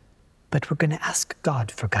yet, but we're gonna ask God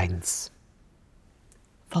for guidance.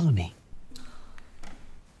 Follow me.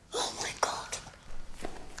 Oh my God.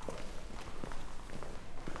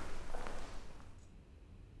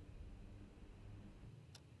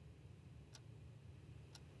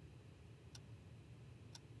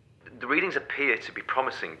 The readings appear to be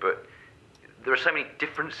promising, but there are so many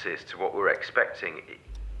differences to what we're expecting.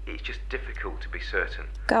 It's just difficult to be certain.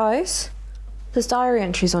 Guys, there's diary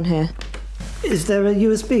entries on here. Is there a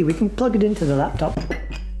USB? We can plug it into the laptop.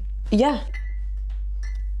 Yeah.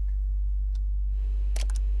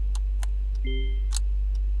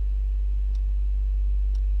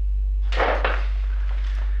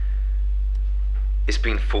 It's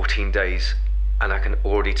been 14 days, and I can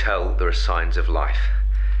already tell there are signs of life.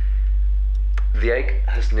 The egg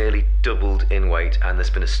has nearly doubled in weight, and there's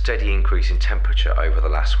been a steady increase in temperature over the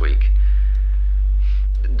last week.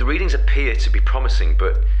 The readings appear to be promising,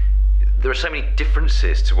 but There are so many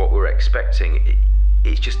differences to what we're expecting,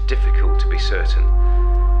 it's just difficult to be certain.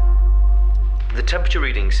 The temperature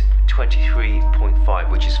reading's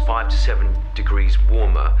 23.5, which is 5 to 7 degrees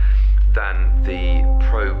warmer than the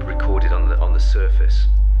probe recorded on the surface.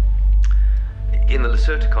 In the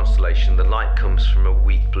Lacerta constellation, the light comes from a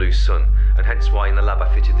weak blue sun, and hence why in the lab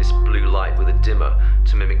I fitted this blue light with a dimmer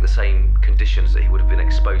to mimic the same conditions that he would have been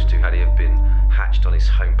exposed to had he have been hatched on his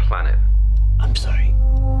home planet. I'm sorry.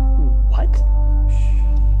 What?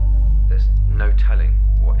 There's no telling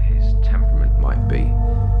what his temperament might be.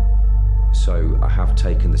 So I have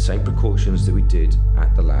taken the same precautions that we did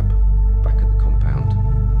at the lab, back at the compound.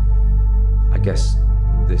 I guess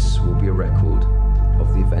this will be a record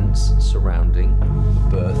of the events surrounding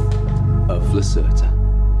the birth of Lacerta.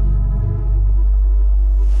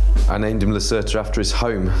 I named him Lacerta after his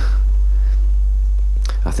home.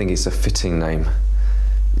 I think it's a fitting name,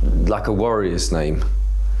 like a warrior's name.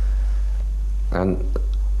 And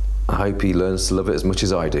I hope he learns to love it as much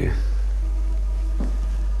as I do.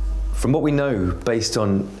 From what we know, based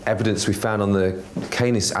on evidence we found on the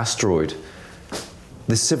Canis asteroid,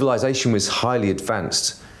 this civilization was highly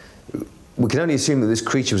advanced. We can only assume that this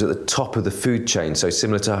creature was at the top of the food chain, so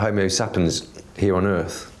similar to Homo sapiens here on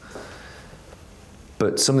Earth.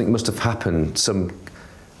 But something must have happened, some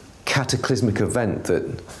cataclysmic event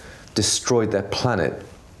that destroyed their planet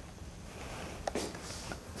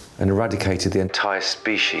and eradicated the entire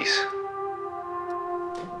species.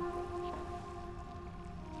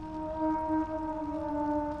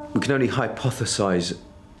 We can only hypothesize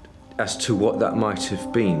as to what that might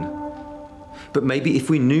have been. But maybe if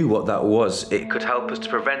we knew what that was, it could help us to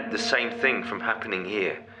prevent the same thing from happening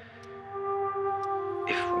here.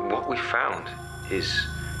 If what we found is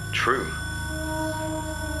true.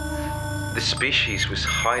 The species was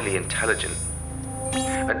highly intelligent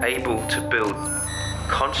and able to build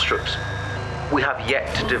constructs we have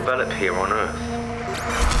yet to develop here on Earth.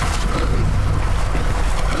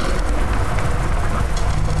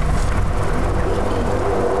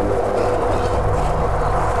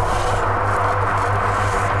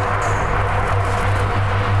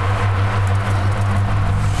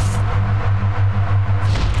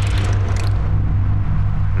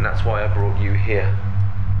 Why I brought you here.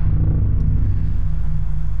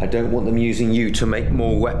 I don't want them using you to make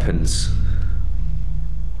more weapons.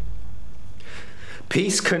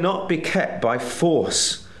 Peace cannot be kept by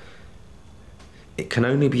force. It can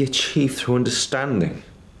only be achieved through understanding.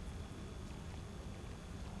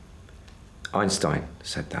 Einstein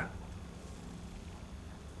said that.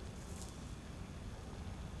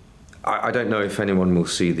 I don't know if anyone will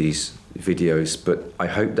see these videos, but I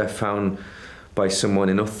hope they're found by someone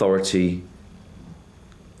in authority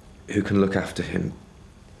who can look after him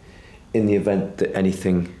in the event that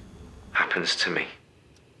anything happens to me.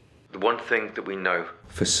 The one thing that we know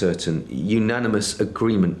for certain, unanimous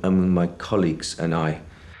agreement among my colleagues and I,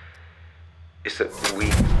 is that we...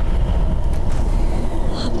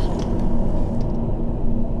 What happened?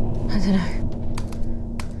 I don't know.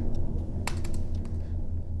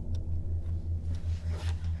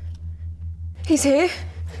 He's here.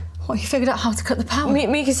 What, you figured out how to cut the power?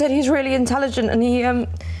 Mika said he's really intelligent and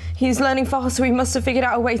he's learning fast, so he must have figured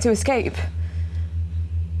out a way to escape.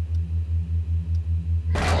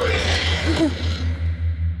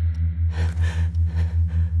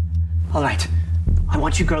 All right. I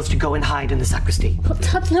want you girls to go and hide in the sacristy. But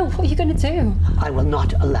Dad, no, what are you going to do? I will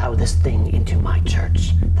not allow this thing into my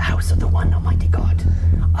church, the house of the one Almighty God.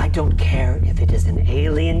 I don't care if it is an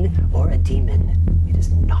alien or a demon. It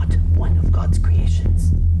is not one of God's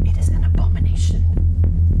creations. It is an abomination.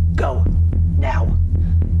 Go, now.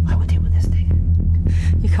 I will deal with this thing.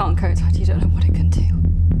 You can't go, Dad. You don't know what it can do.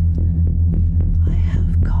 I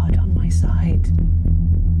have God on my side,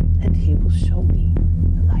 and he will show me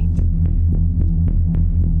the light.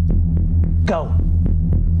 Go.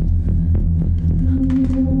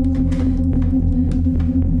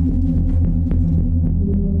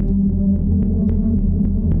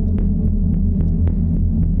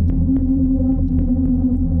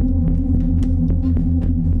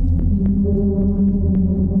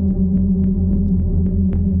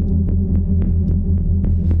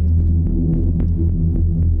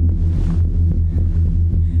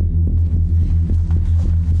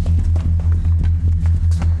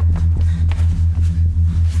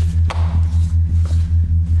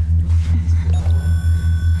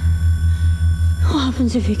 What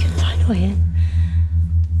happens if you can find a way in?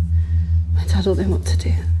 My dad will know what to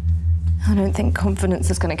do. I don't think confidence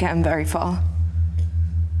is going to get him very far.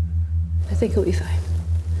 I think he'll be fine.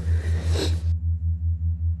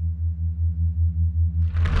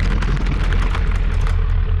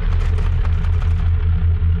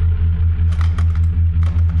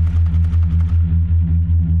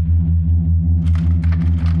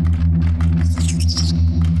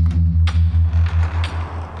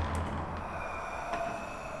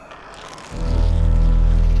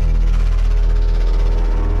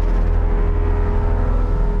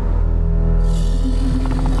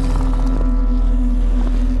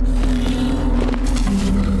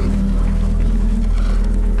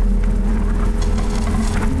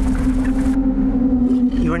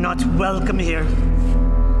 welcome here.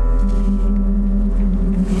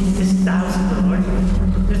 This is the house of the Lord.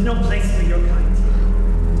 There's no place for your kind.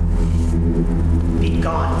 Be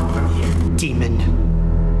gone from here, demon,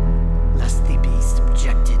 lest thee be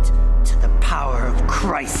subjected to the power of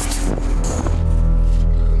Christ.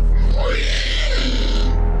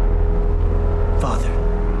 Father,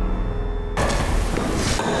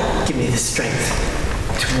 give me the strength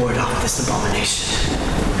to ward off this abomination.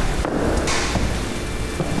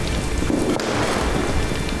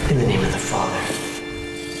 In the name of the Father,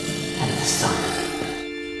 and of the Son,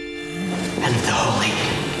 and of the Holy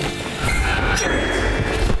Spirit.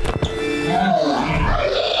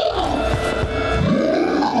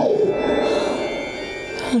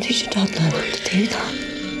 How did your dad learn how to do that?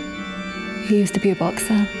 He used to be a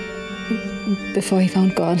boxer before he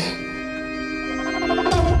found God.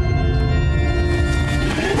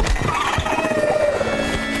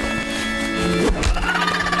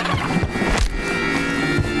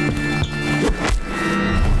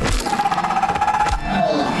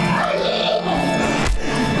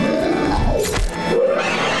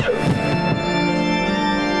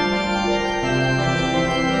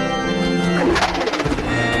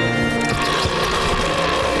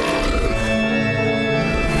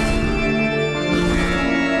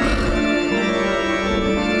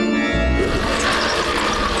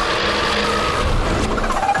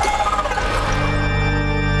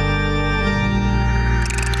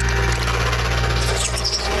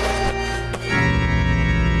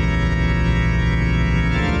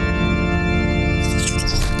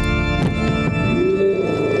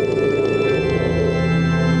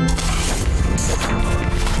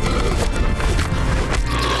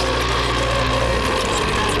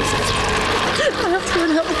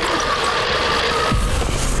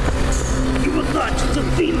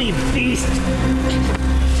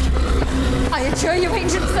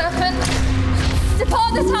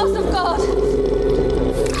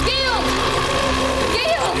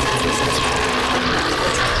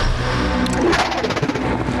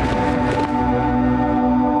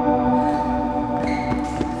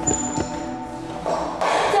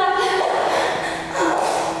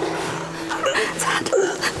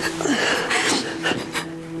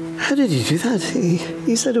 How did you do that?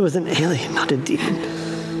 You said it was an alien, not a demon.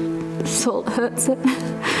 Salt hurts it.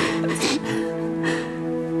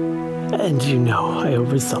 And you know I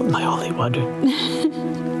oversalt my holy water.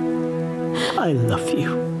 I love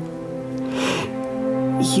you.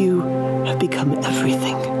 You have become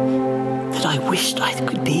everything that I wished I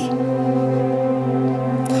could be.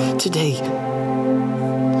 Today,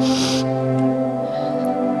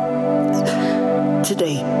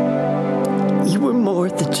 you were more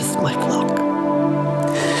than just my flock.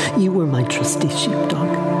 You were my trusty sheepdog,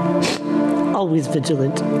 always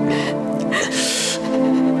vigilant.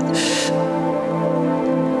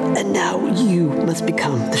 And now you must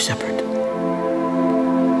become the shepherd.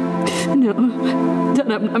 No,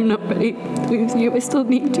 Dad, I'm not ready to lose you. I still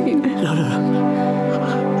need you. No.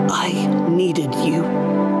 I needed you.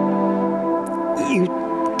 You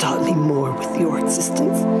taught me more with your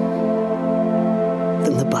existence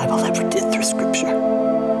than the Bible ever did through Scripture.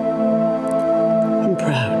 I'm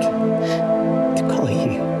proud to call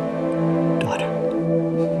you daughter.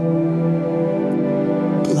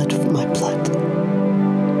 Blood from my blood.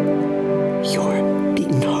 Your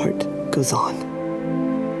beaten heart goes on,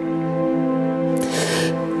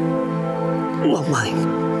 while mine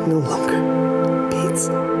no longer beats.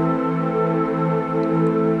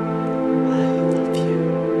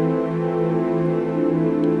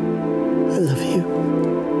 I love you.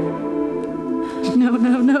 No.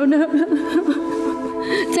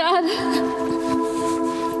 Dad.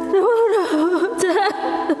 No, Dad.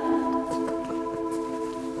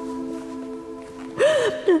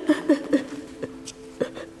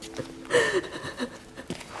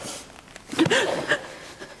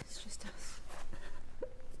 It's just us.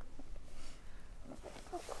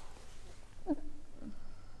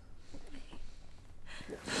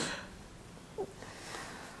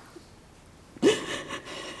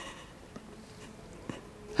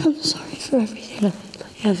 I'm sorry for everything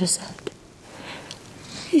I ever said.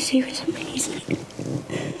 He was amazing.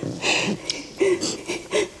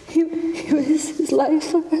 He was his life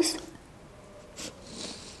for us.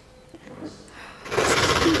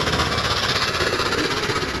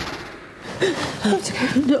 We have to go.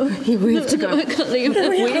 No, we have to go. I can't leave.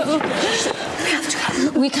 We have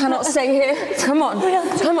to go. We cannot stay here. Come on.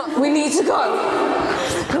 Come on. We need to go.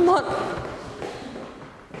 Come on.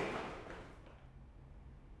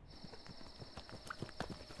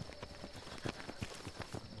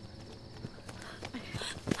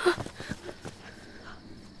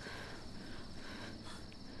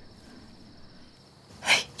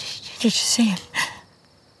 Did you see him?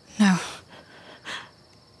 No.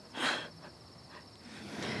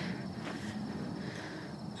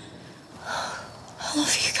 I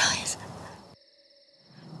love you guys.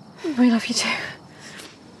 We love you too.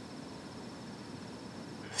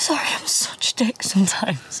 Sorry, I'm such a dick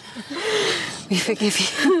sometimes. We forgive you.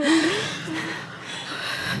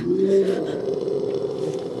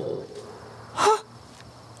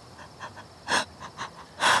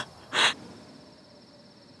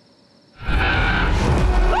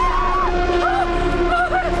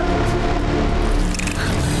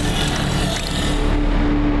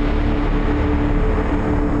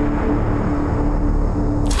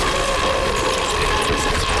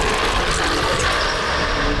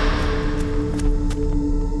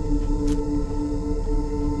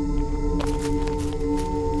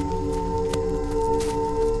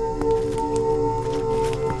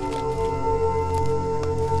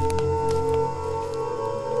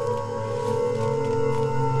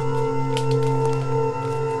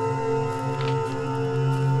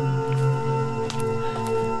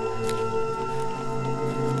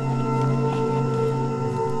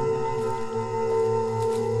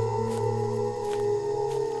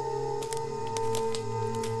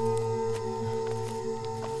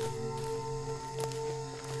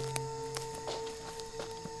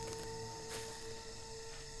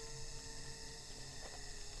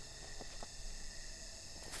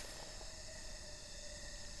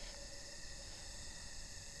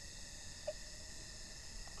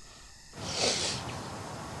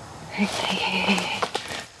 Hey.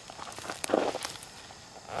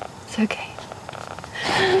 It's okay.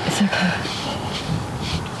 It's okay.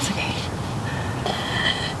 It's okay.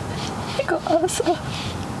 You got us.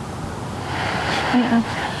 Yeah.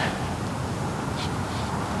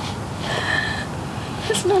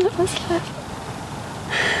 There's none of us left.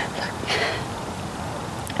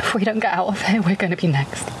 If we don't get out of here, we're going to be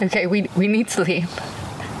next. Okay, we need to leave.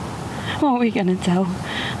 What are we going to tell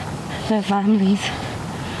their families?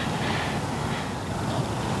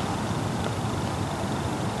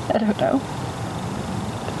 I don't know.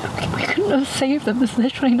 We couldn't have saved them. There's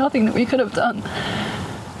literally nothing that we could have done.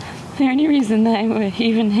 The only reason they were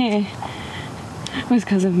even here was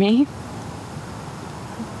because of me.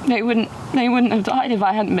 They wouldn't have died if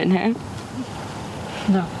I hadn't been here.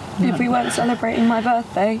 No. If we weren't celebrating my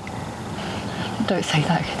birthday. Don't say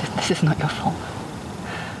that. This is not your fault.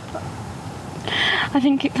 I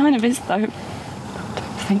think it kind of is, though. Don't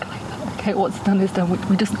think like that. Okay, what's done is done.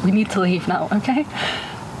 We need to leave now. Okay.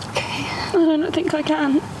 I don't think I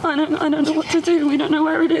can. I don't know what to do. We don't know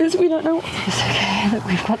where it is. We don't know. It's okay. Look,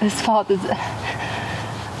 we've got this far. We can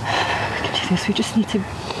do this. We just need to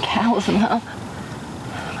get out somehow.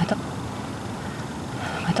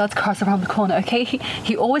 My dad's car's around the corner. Okay.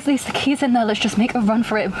 He always leaves the keys in there. Let's just make a run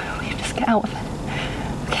for it. We can just get out of it.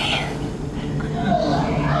 Okay.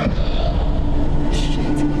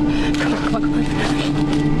 Shit. Come on.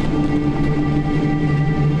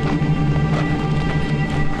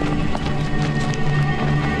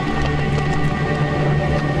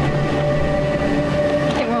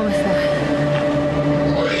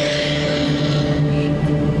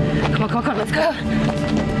 Come on, let's go.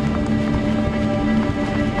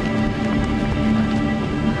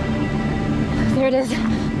 There it is.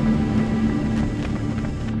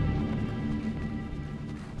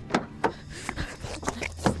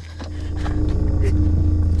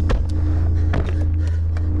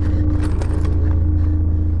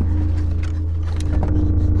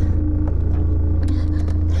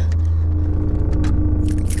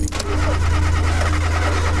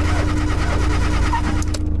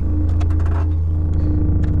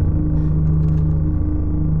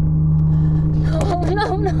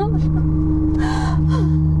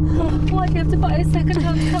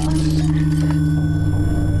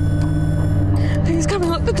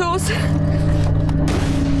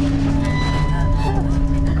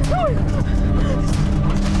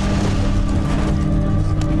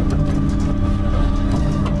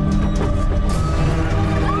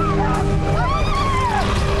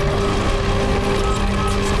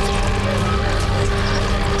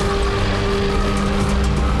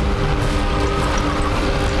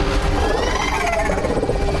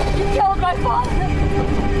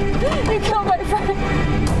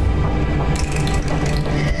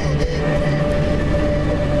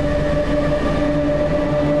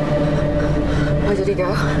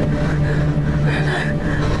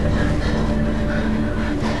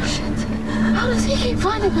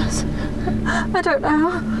 I don't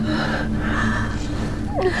know.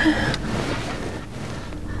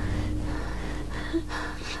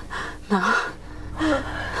 No.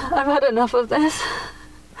 I've had enough of this.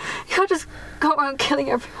 You can't just go around killing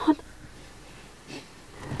everyone.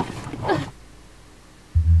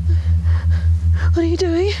 What are you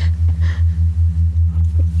doing?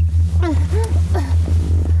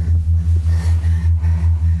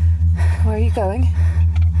 Where are you going?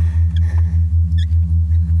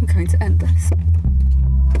 I'm going to end this.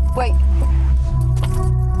 Wait.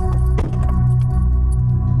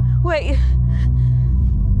 Wait.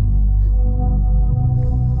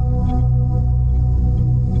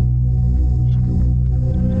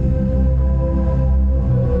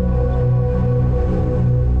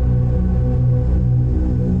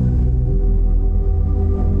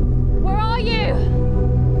 Where are you?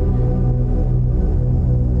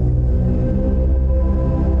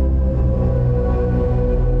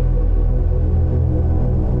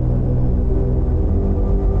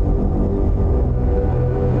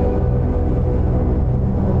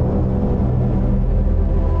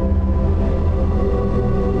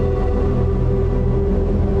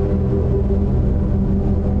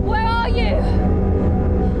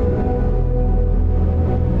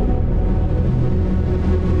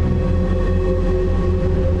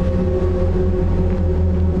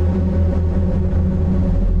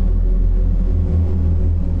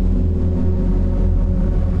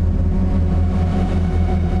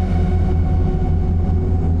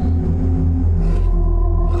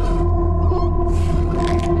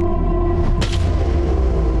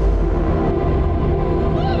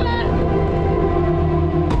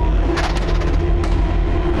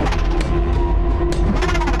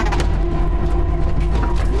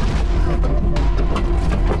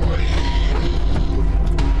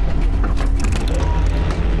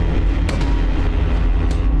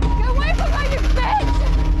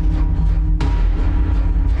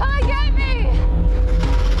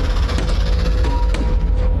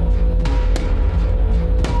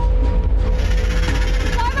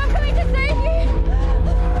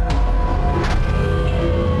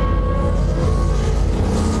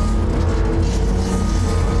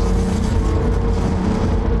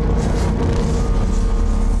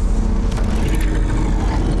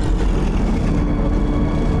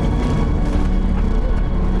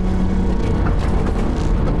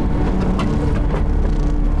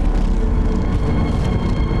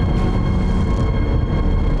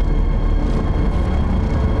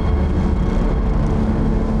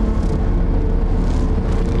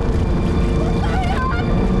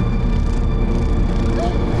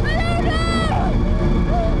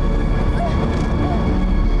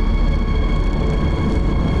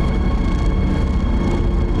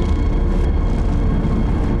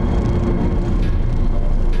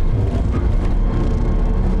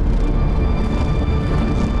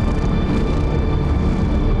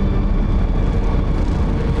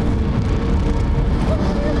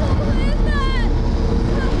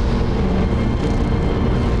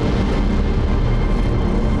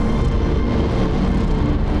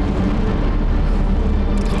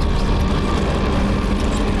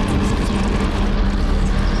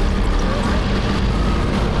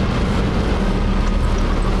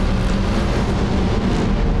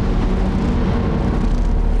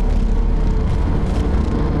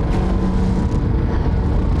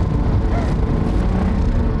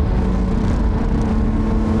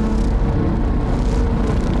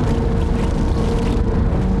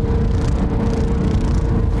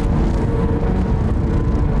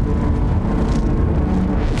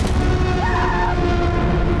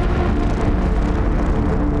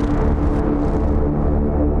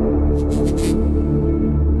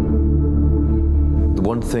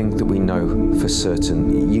 One thing that we know for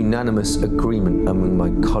certain, unanimous agreement among my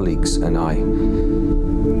colleagues and I,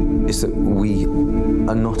 is that we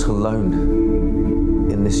are not alone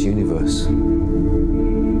in this universe.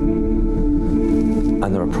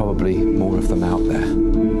 And there are probably more of them out there.